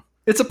attributed to,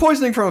 It's a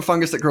poisoning from a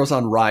fungus that grows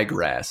on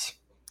ryegrass.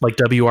 like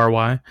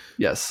WRY.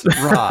 Yes,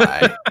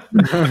 rye.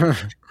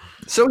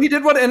 So he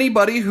did what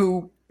anybody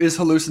who is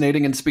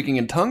hallucinating and speaking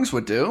in tongues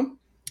would do.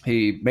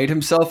 He made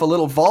himself a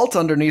little vault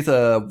underneath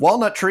a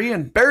walnut tree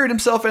and buried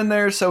himself in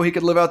there so he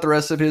could live out the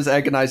rest of his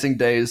agonizing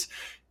days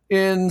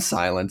in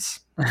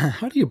silence.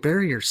 How do you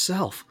bury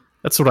yourself?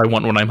 That's what I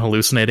want when I'm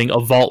hallucinating, a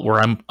vault where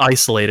I'm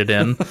isolated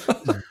in.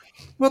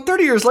 Well,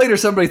 30 years later,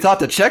 somebody thought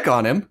to check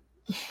on him.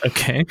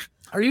 Okay.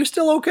 Are you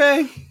still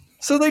okay?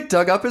 So they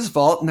dug up his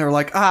vault and they were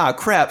like, ah,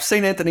 crap,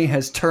 St. Anthony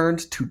has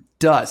turned to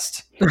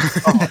dust.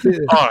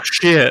 Oh,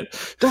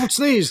 shit. Don't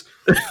sneeze.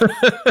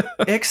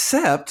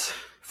 Except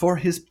for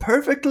his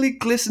perfectly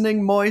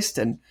glistening, moist,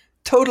 and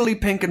totally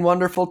pink and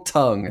wonderful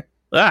tongue.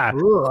 Ah,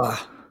 Ugh.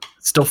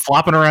 still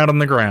flopping around on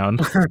the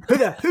ground.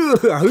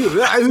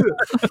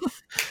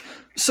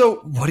 So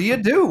what do you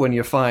do when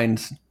you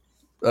find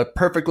a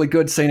perfectly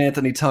good St.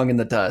 Anthony tongue in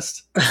the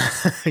dust?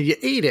 You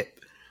eat it.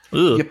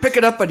 Ugh. You pick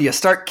it up and you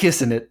start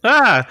kissing it.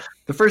 Ah,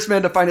 The first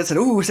man to find it said,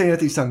 ooh, St.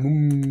 Anthony's tongue.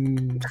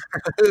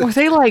 Mm. Were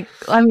they like,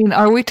 I mean,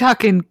 are we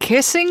talking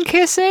kissing?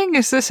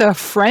 Is this a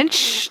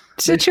French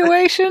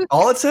situation?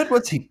 All it said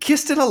was he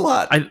kissed it a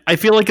lot. I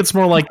feel like it's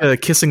more like a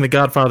kissing the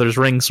Godfather's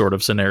ring sort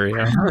of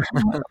scenario.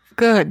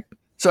 Good.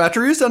 So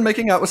after he was done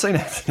making out with St.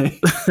 Anthony,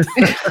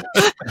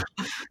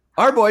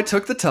 our boy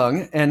took the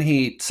tongue and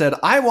he said,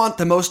 I want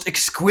the most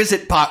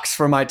exquisite pox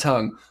for my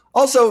tongue.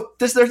 Also,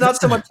 there's not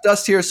so much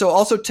dust here, so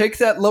also take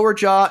that lower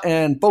jaw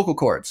and vocal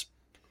cords.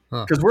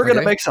 Because we're going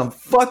to make some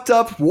fucked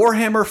up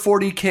Warhammer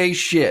 40k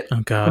shit. Oh,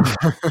 God.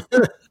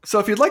 So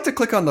if you'd like to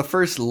click on the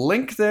first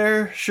link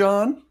there,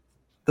 Sean,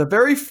 the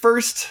very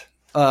first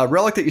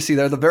relic that you see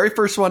there, the very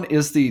first one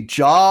is the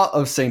jaw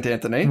of St.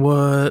 Anthony.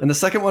 What? And the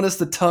second one is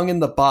the tongue in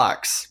the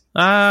box.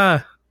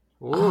 Ah,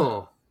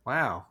 Oh,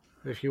 wow.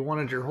 If you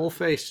wanted your whole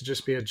face to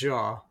just be a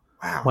jaw.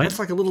 Wow, What? that's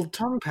like a little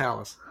tongue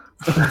palace.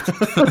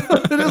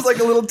 It is like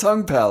a little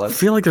tongue I palace.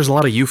 feel like there's a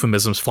lot of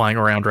euphemisms flying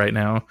around right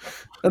now.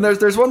 And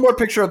there's one more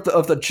picture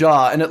of the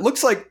jaw, and it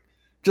looks like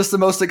just the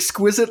most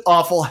exquisite,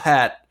 awful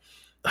hat.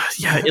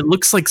 Yeah, it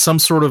looks like some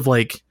sort of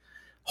like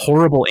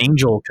horrible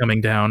angel coming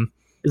down.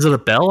 Is it a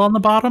bell on the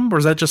bottom, or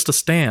is that just a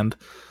stand?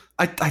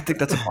 I think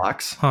that's a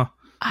box.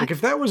 Like,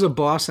 if that was a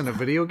boss in a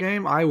video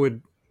game, I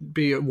would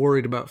be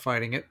worried about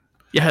fighting it.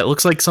 Yeah, it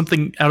looks like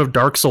something out of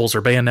Dark Souls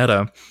or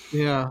Bayonetta.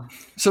 Yeah.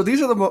 So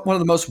these are one of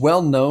the most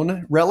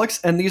well-known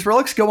relics, and these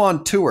relics go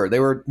on tour. They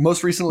were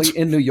most recently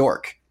in New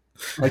York.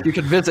 Like, you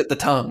could visit the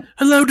tongue.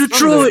 Hello,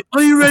 Detroit.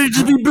 Are you ready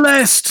to be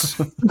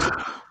blessed?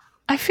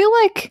 I feel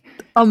like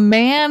a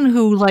man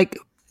who like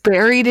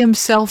buried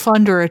himself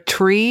under a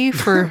tree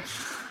for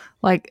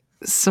like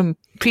some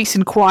peace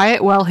and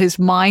quiet while his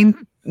mind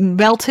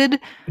melted.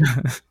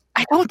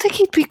 I don't think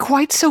he'd be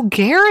quite so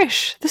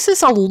garish. This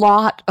is a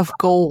lot of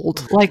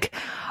gold, like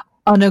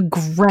an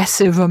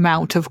aggressive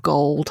amount of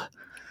gold.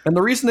 And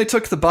the reason they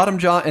took the bottom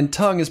jaw and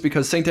tongue is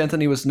because St.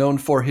 Anthony was known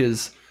for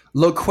his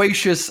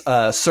loquacious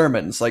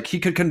sermons. Like, he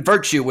could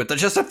convert you with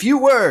just a few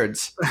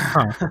words.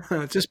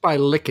 Just by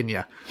licking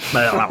you.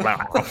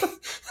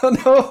 Oh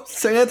no,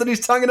 St.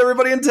 Anthony's tonguing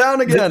everybody in town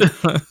again.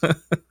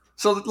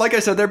 So, like I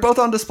said, they're both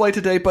on display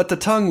today, but the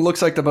tongue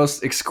looks like the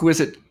most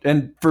exquisite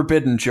and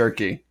forbidden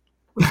jerky.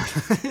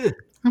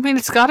 I mean,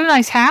 it's got a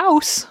nice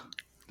house.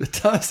 It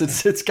does.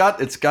 It's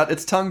got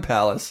its tongue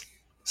palace.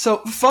 So,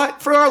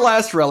 for our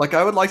last relic,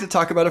 I would like to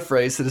talk about a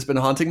phrase that has been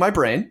haunting my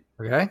brain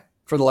Okay.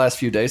 for the last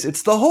few days.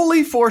 It's the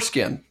holy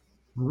foreskin.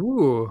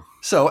 Ooh.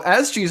 So,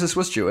 as Jesus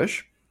was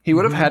Jewish, he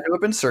would have had to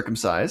have been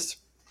circumcised,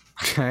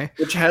 Okay.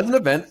 which has an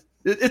event.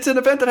 It's an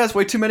event that has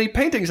way too many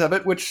paintings of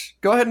it, which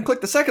go ahead and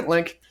click the second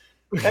link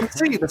and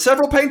see the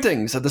several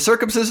paintings of the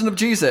circumcision of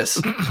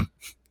Jesus.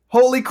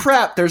 Holy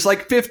crap, there's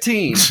like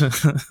 15.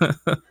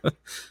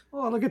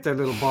 Oh, look at that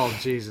little bald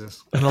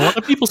Jesus. And a lot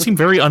of people seem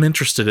very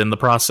uninterested in the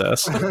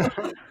process.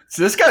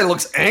 So this guy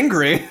looks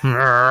angry.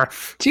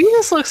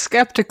 Jesus looks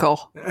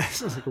skeptical.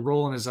 It's like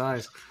rolling his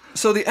eyes.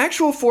 So the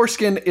actual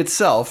foreskin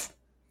itself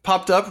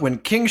popped up when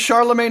King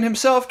Charlemagne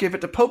himself gave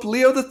it to Pope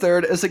Leo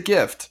III as a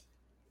gift.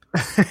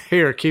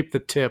 Here, keep the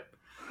tip.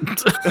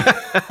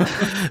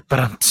 But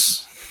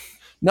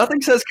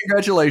Nothing says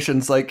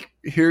congratulations like,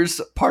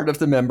 here's part of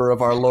the member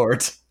of our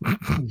Lord.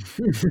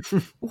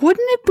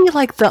 Wouldn't it be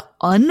like the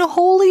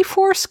unholy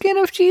foreskin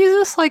of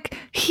Jesus? Like,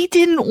 he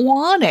didn't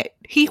want it.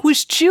 He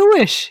was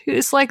Jewish.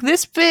 It's like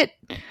this bit,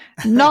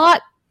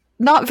 not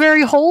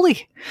very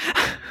holy.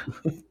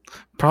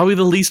 probably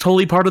the least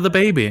holy part of the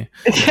baby.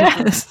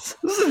 Yes.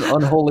 This is an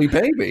unholy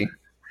baby.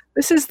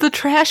 This is the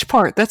trash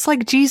part. That's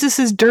like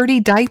Jesus's dirty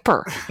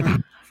diaper.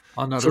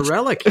 Another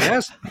relic,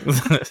 yes.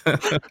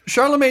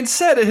 Charlemagne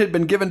said it had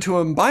been given to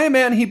him by a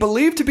man he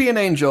believed to be an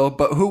angel,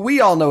 but who we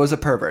all know as a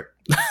pervert.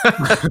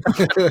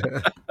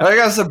 I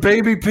got a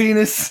baby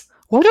penis.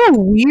 What a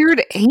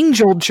weird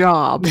angel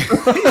job.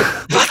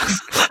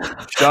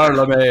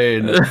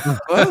 Charlemagne.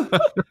 All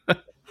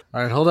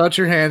right, hold out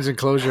your hands and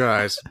close your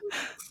eyes.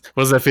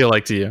 What does that feel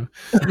like to you?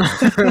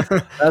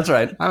 That's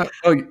right.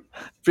 Oh,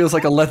 feels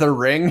like a leather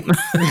ring.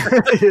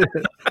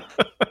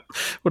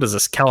 What is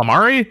this,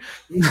 calamari?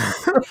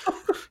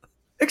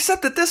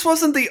 Except that this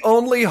wasn't the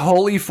only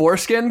holy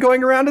foreskin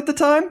going around at the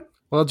time.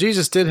 Well,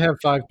 Jesus did have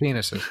 5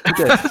 penises.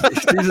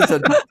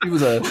 Jesus he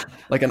was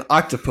like an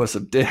octopus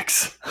of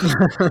dicks.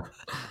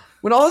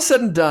 When all is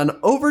said and done,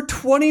 over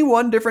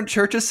 21 different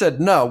churches said,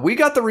 no, we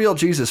got the real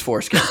Jesus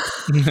foreskin.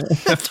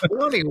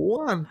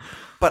 21?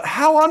 But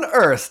how on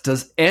earth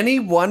does any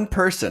one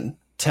person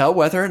tell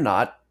whether or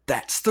not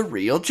that's the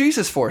real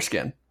Jesus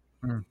foreskin?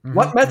 Mm-hmm.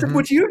 What method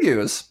would you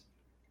use?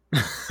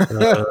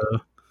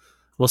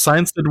 Well,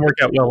 science didn't work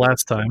out well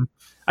last time.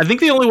 I think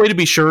the only way to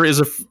be sure is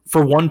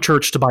for one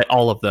church to buy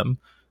all of them.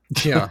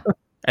 Yeah.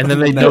 And then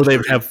they know they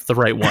would have the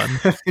right one.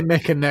 They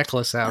make a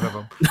necklace out of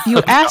them.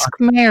 You ask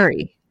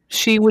Mary,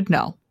 she would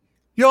know.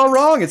 You're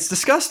wrong. It's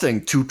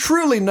disgusting. To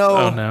truly know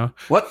Oh, no.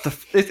 what the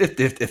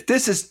if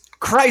this is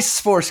Christ's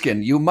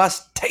foreskin, you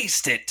must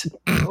taste it.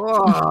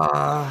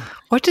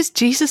 What does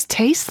Jesus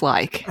taste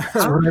like?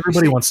 That's what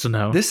everybody wants to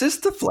know. This is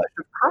the flesh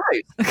of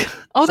Christ.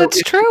 Oh, So that's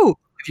if- true.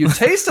 If you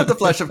taste of the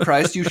flesh of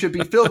Christ, you should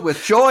be filled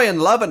with joy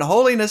and love and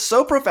holiness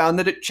so profound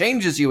that it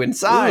changes you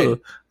inside.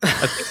 Ooh.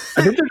 I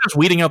think they're just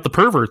weeding out the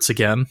perverts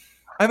again.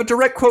 I have a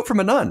direct quote from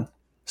a nun.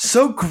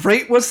 So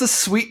great was the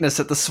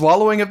sweetness at the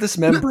swallowing of this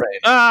membrane.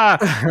 Ah!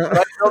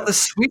 I felt the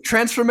sweet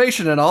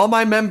transformation in all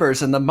my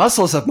members and the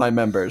muscles of my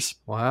members.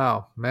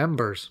 Wow,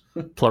 members.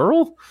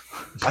 Plural?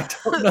 I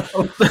don't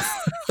know.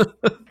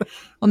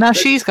 Well, now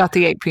she's got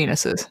the 8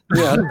 penises.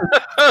 Yeah.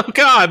 Oh,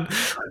 God!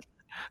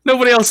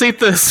 Nobody else eat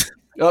this.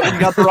 Oh, you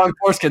got the wrong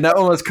foreskin. That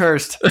one was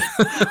cursed.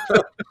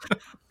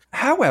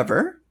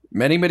 However,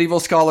 many medieval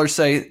scholars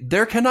say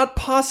there cannot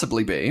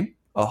possibly be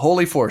a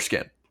holy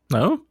foreskin.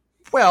 No?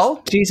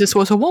 Well, Jesus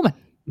was a woman.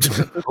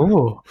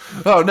 Oh.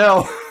 oh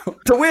no.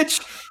 To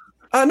which,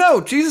 no,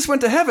 Jesus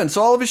went to heaven,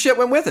 so all of his shit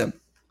went with him.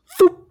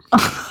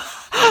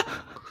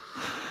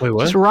 Wait,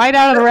 what? Just right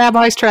out of the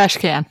rabbi's trash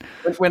can.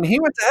 When he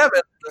went to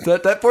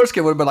heaven, that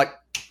foreskin would have been like,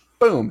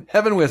 boom,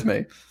 heaven with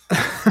me.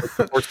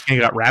 Foreskin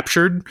got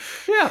raptured?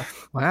 Yeah.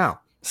 Wow.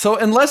 So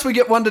unless we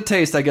get one to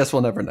taste, I guess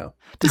we'll never know.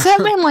 Does that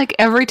mean like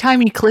every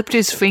time he clipped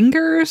his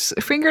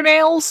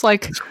fingernails,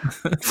 like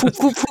foop,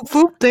 foop, foop,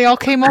 foop, they all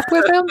came up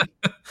with him?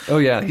 Oh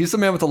yeah, he's the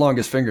man with the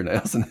longest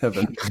fingernails in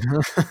heaven.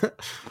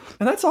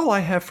 And that's all I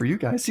have for you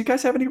guys. Do you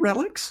guys have any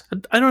relics?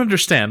 I don't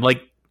understand.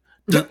 Like,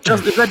 is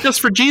that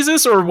just for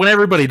Jesus, or when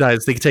everybody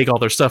dies, they take all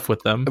their stuff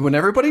with them? When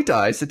everybody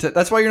dies,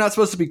 that's why you're not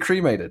supposed to be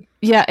cremated.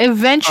 Yeah,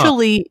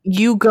 eventually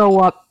you go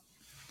up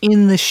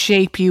in the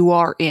shape you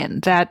are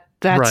in. That's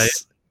Right.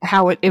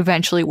 how it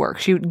eventually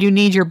works. You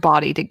need your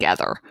body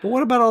together. But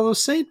what about all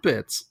those saint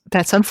bits?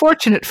 That's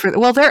unfortunate for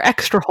well, they're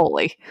extra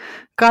holy.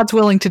 God's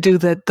willing to do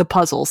the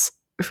puzzles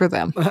for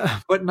them.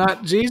 But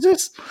not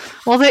Jesus?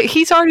 Well,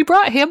 he's already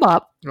brought him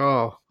up.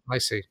 Oh, I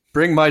see.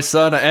 Bring my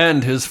son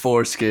and his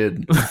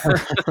foreskin.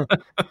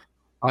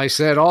 I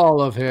said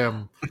all of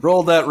him.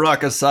 Roll that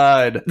rock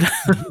aside.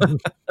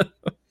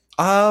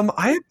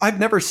 I've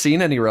never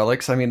seen any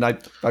relics. I mean,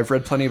 I've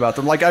read plenty about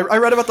them. Like I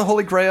read about the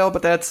Holy Grail,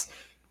 but that's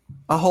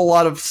a whole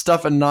lot of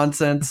stuff and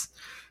nonsense.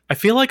 I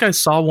feel like I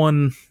saw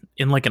one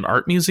in like an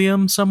art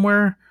museum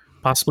somewhere,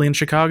 possibly in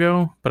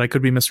Chicago, but I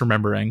could be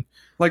misremembering.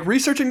 Like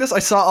researching this, I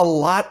saw a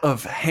lot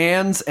of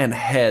hands and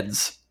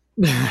heads.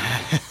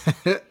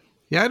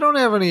 Yeah, I don't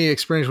have any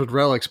experience with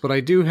relics, but I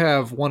do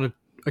have one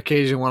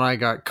occasion when I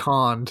got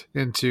conned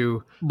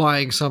into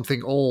buying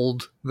something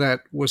old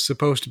that was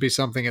supposed to be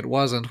something it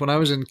wasn't. When I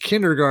was in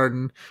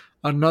kindergarten,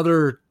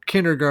 another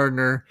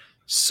kindergartner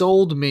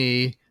sold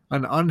me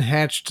an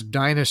unhatched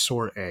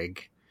dinosaur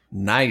egg.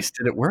 Nice.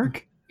 Did it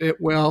work?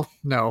 Well,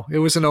 no, it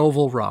was an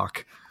oval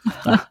rock,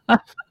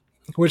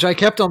 which I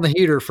kept on the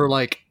heater for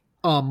like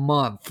a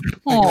month. It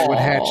would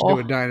hatch into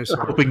a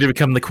dinosaur. Hoping to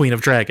become the Queen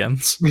of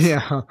Dragons.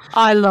 Yeah.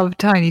 I love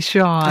Tiny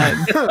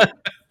Sean.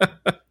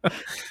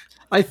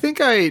 I think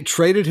I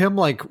traded him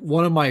like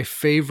one of my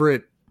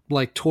favorite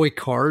like toy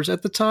cars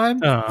at the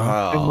time.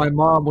 Oh. And my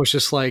mom was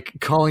just like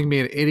calling me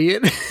an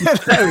idiot. And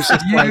I was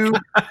just like, You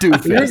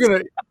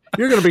doofus.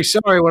 you're gonna be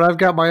sorry when I've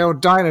got my own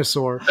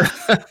dinosaur.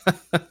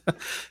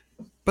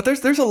 But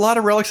there's a lot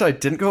of relics that I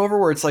didn't go over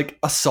where it's like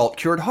a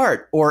salt-cured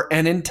heart or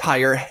an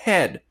entire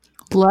head.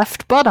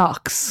 Left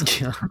buttocks.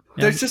 Yeah.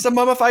 There's just a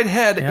mummified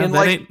head Yeah, in that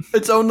like ain't-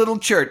 its own little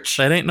church.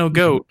 That ain't no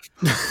goat.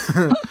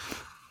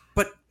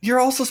 But you're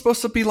also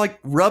supposed to be like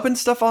rubbing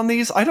stuff on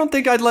these. I don't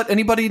think I'd let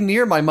anybody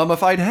near my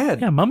mummified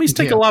head. Yeah, mummies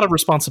take Yeah. a lot of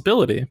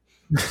responsibility.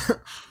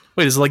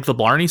 Wait, is it like the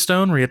Blarney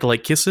Stone where you have to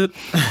like kiss it?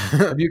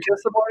 Have you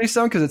kissed the Blarney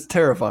Stone? Because it's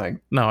terrifying.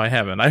 No, I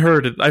haven't. I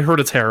heard it. I heard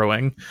it's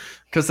harrowing.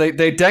 Because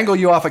they dangle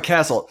you off a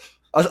castle.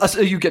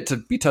 You get to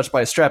be touched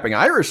by a strapping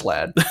Irish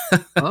lad.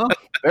 Huh?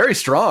 Very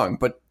strong,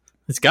 but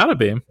It's gotta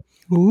be.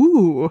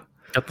 Ooh.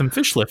 Got them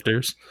fish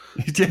lifters.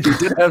 he did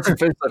have some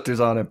fish lifters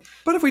on him.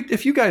 But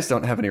if you guys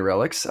don't have any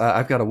relics,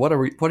 I've got a what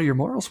are your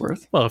morals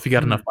worth? Well, if you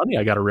got enough money,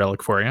 I got a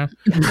relic for you.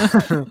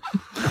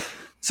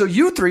 So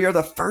you three are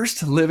the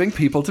first living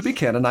people to be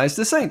canonized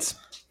as saints.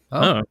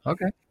 Oh,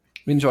 okay.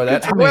 We enjoy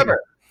that. Good for me.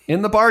 However,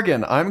 in the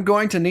bargain, I'm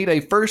going to need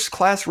a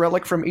first-class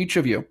relic from each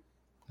of you.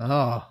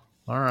 Oh,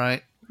 all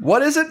right.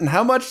 What is it, and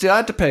how much do I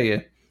have to pay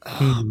you?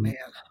 Oh, man.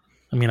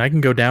 I mean, I can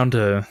go down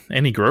to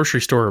any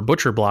grocery store or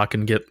butcher block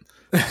and get.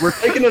 We're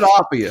taking it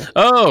off of you.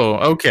 Oh,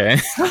 okay.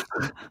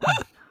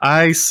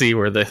 I see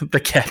where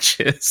the catch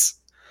is.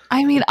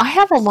 I mean, I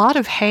have a lot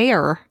of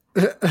hair.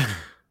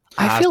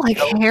 I feel like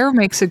hair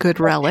makes a good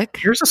relic.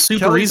 Here's a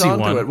super Kelly's easy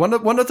onto one.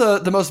 it. One of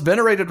the most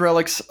venerated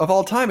relics of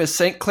all time is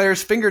St.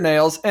 Clair's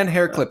fingernails and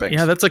hair clippings.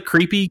 Yeah, that's a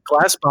creepy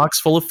glass box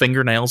full of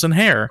fingernails and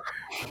hair.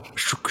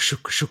 Shuka,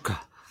 shuka, shuka.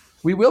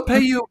 We will pay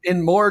you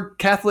in more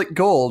Catholic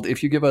gold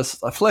if you give us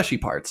fleshy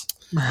parts.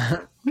 I'll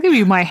give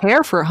you my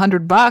hair for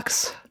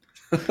 $100.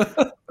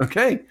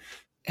 Okay.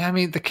 I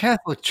mean, the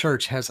Catholic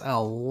Church has a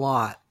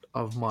lot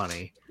of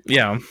money.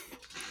 Yeah.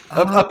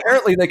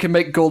 Apparently, they can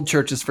make gold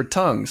churches for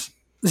tongues.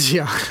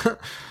 Yeah.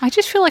 I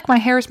just feel like my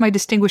hair is my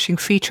distinguishing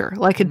feature.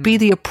 Like it'd be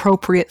the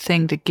appropriate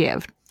thing to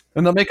give.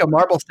 And they'll make a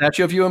marble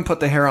statue of you and put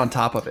the hair on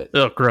top of it.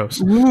 Oh,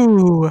 gross.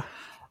 Ooh.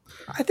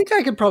 I think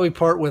I could probably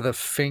part with a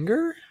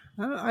finger.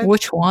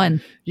 Which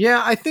one?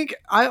 Yeah, I think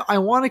I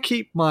want to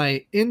keep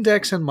my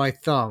index and my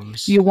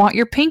thumbs. You want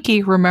your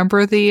pinky.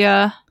 Remember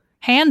the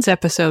hands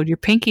episode. Your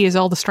pinky is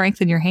all the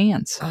strength in your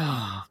hands.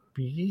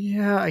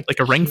 Yeah. Like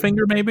a ring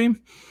finger, maybe?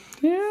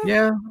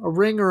 Yeah, a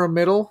ring or a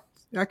middle.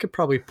 I could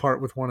probably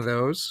part with one of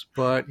those,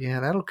 but yeah,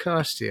 that'll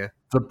cost you.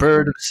 The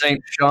bird of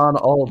St. John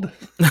Ald.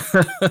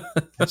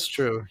 That's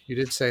true. You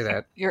did say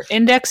that. Your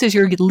index is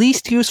your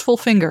least useful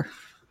finger.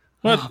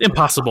 Well,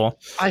 impossible.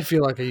 I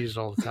feel like I use it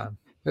all the time,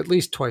 at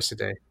least twice a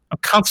day. I'm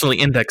constantly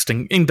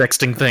indexing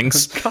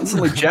things.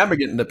 Constantly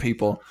jamming it into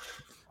people.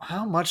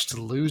 How much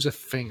to lose a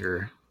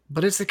finger?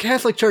 But it's the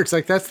Catholic Church.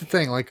 Like, that's the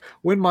thing. Like,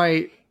 when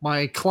my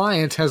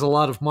client has a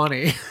lot of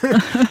money,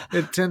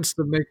 it tends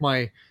to make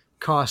my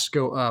costs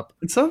go up.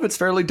 And some of it's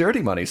fairly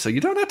dirty money, so you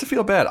don't have to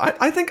feel bad.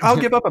 I think I'll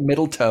give up a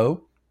middle toe,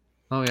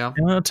 Oh, yeah.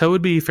 Toe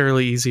would be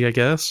fairly easy, I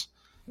guess.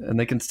 and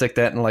they can stick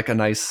that in like a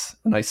nice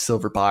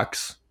silver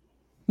box.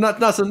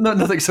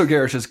 Nothing so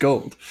garish as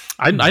gold.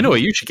 I know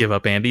what you should give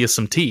up, Andy, is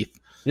some teeth.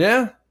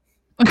 Yeah.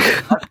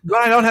 But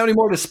I don't have any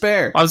more to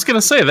spare. I was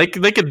gonna say they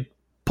could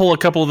pull a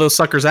couple of those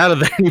suckers out of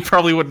there, and you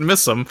probably wouldn't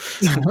miss them.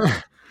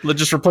 Let's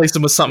just replace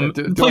them with something.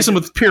 Yeah, Replace them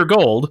with pure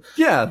gold.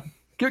 Yeah.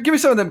 Give me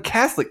some of them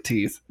Catholic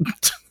teeth.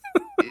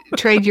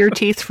 Trade your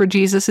teeth for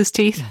Jesus's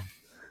teeth.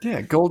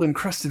 Yeah, gold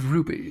encrusted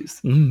rubies.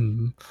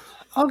 Mm.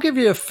 I'll give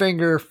you a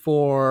finger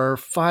for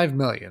 $5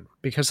 million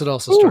because it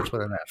also starts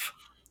with an F.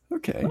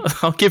 Okay.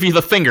 I'll give you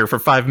the finger for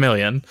 $5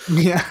 million.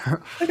 Yeah. I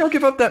think I'll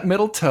give up that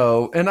middle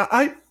toe, and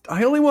I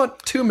only want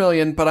 $2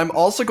 million, but I'm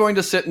also going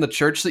to sit in the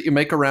church that you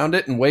make around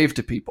it and wave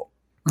to people.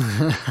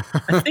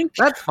 I think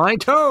That's my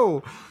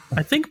toe.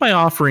 I think my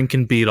offering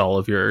can beat all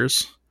of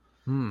yours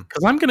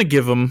because I'm gonna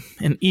give them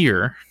an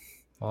ear,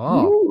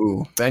 Oh.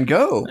 Ooh, Van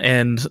Gogh.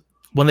 and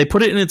when they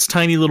put it in its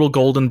tiny little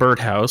golden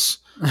birdhouse,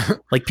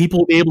 like people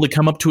will be able to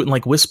come up to it and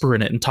like whisper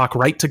in it and talk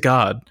right to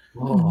God.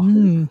 Oh.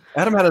 Mm.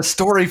 Adam had a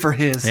story for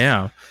his.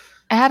 Yeah.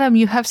 Adam,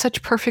 you have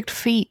such perfect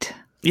feet.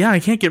 Yeah, I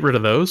can't get rid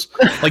of those.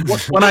 Like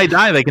when I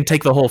die, they can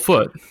take the whole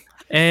foot.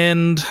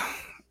 And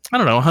I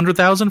don't know,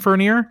 100,000 for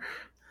an ear.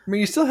 I mean,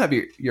 you still have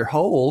your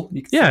hole.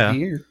 You can Yeah. sit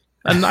here.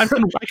 And I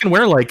can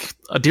wear like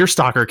a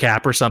deerstalker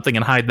cap or something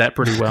and hide that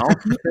pretty well.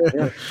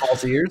 Yeah.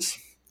 False ears.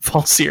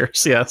 False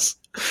ears, yes.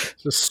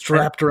 Just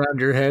strapped around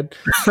your head.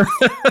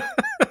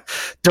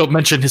 Don't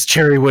mention his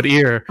cherrywood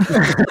ear.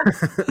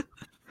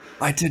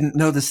 I didn't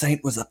know the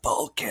saint was a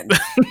Vulcan.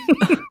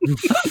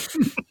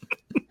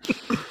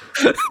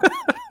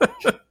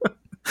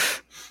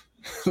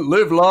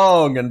 Live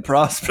long and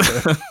prosper.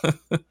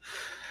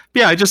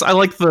 Yeah, I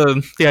like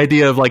the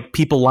idea of like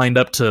people lined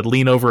up to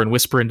lean over and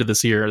whisper into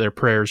this ear their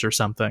prayers or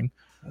something.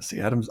 See,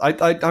 Adam's.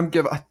 I'm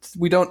giving.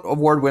 We don't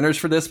award winners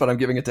for this, but I'm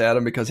giving it to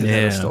Adam because he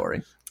had a Yeah.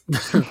 story.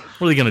 What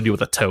are they gonna do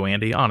with a toe,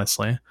 Andy?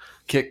 Honestly.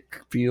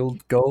 Kick,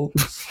 field, goal.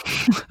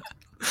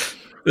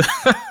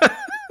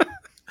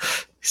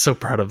 He's so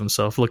proud of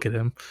himself. Look at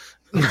him.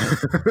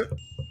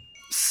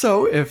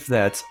 So, if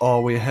that's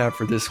all we have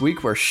for this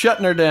week, we're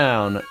shutting her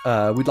down.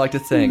 We'd like to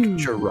thank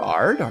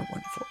Gerard, our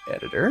wonderful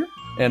editor,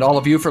 and all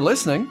of you for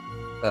listening.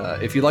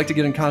 If you'd like to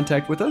get in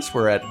contact with us,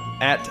 we're at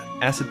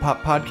Acid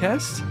Pop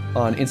Podcast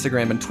on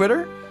Instagram and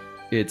Twitter.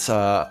 It's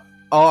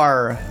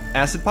our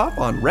Acid Pop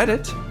on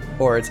Reddit,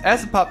 or it's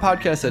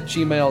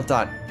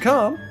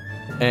acidpoppodcast@gmail.com.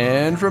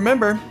 And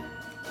remember,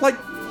 like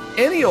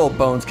any old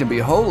bones can be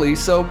holy,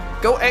 so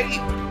go ape!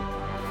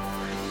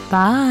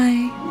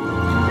 Bye.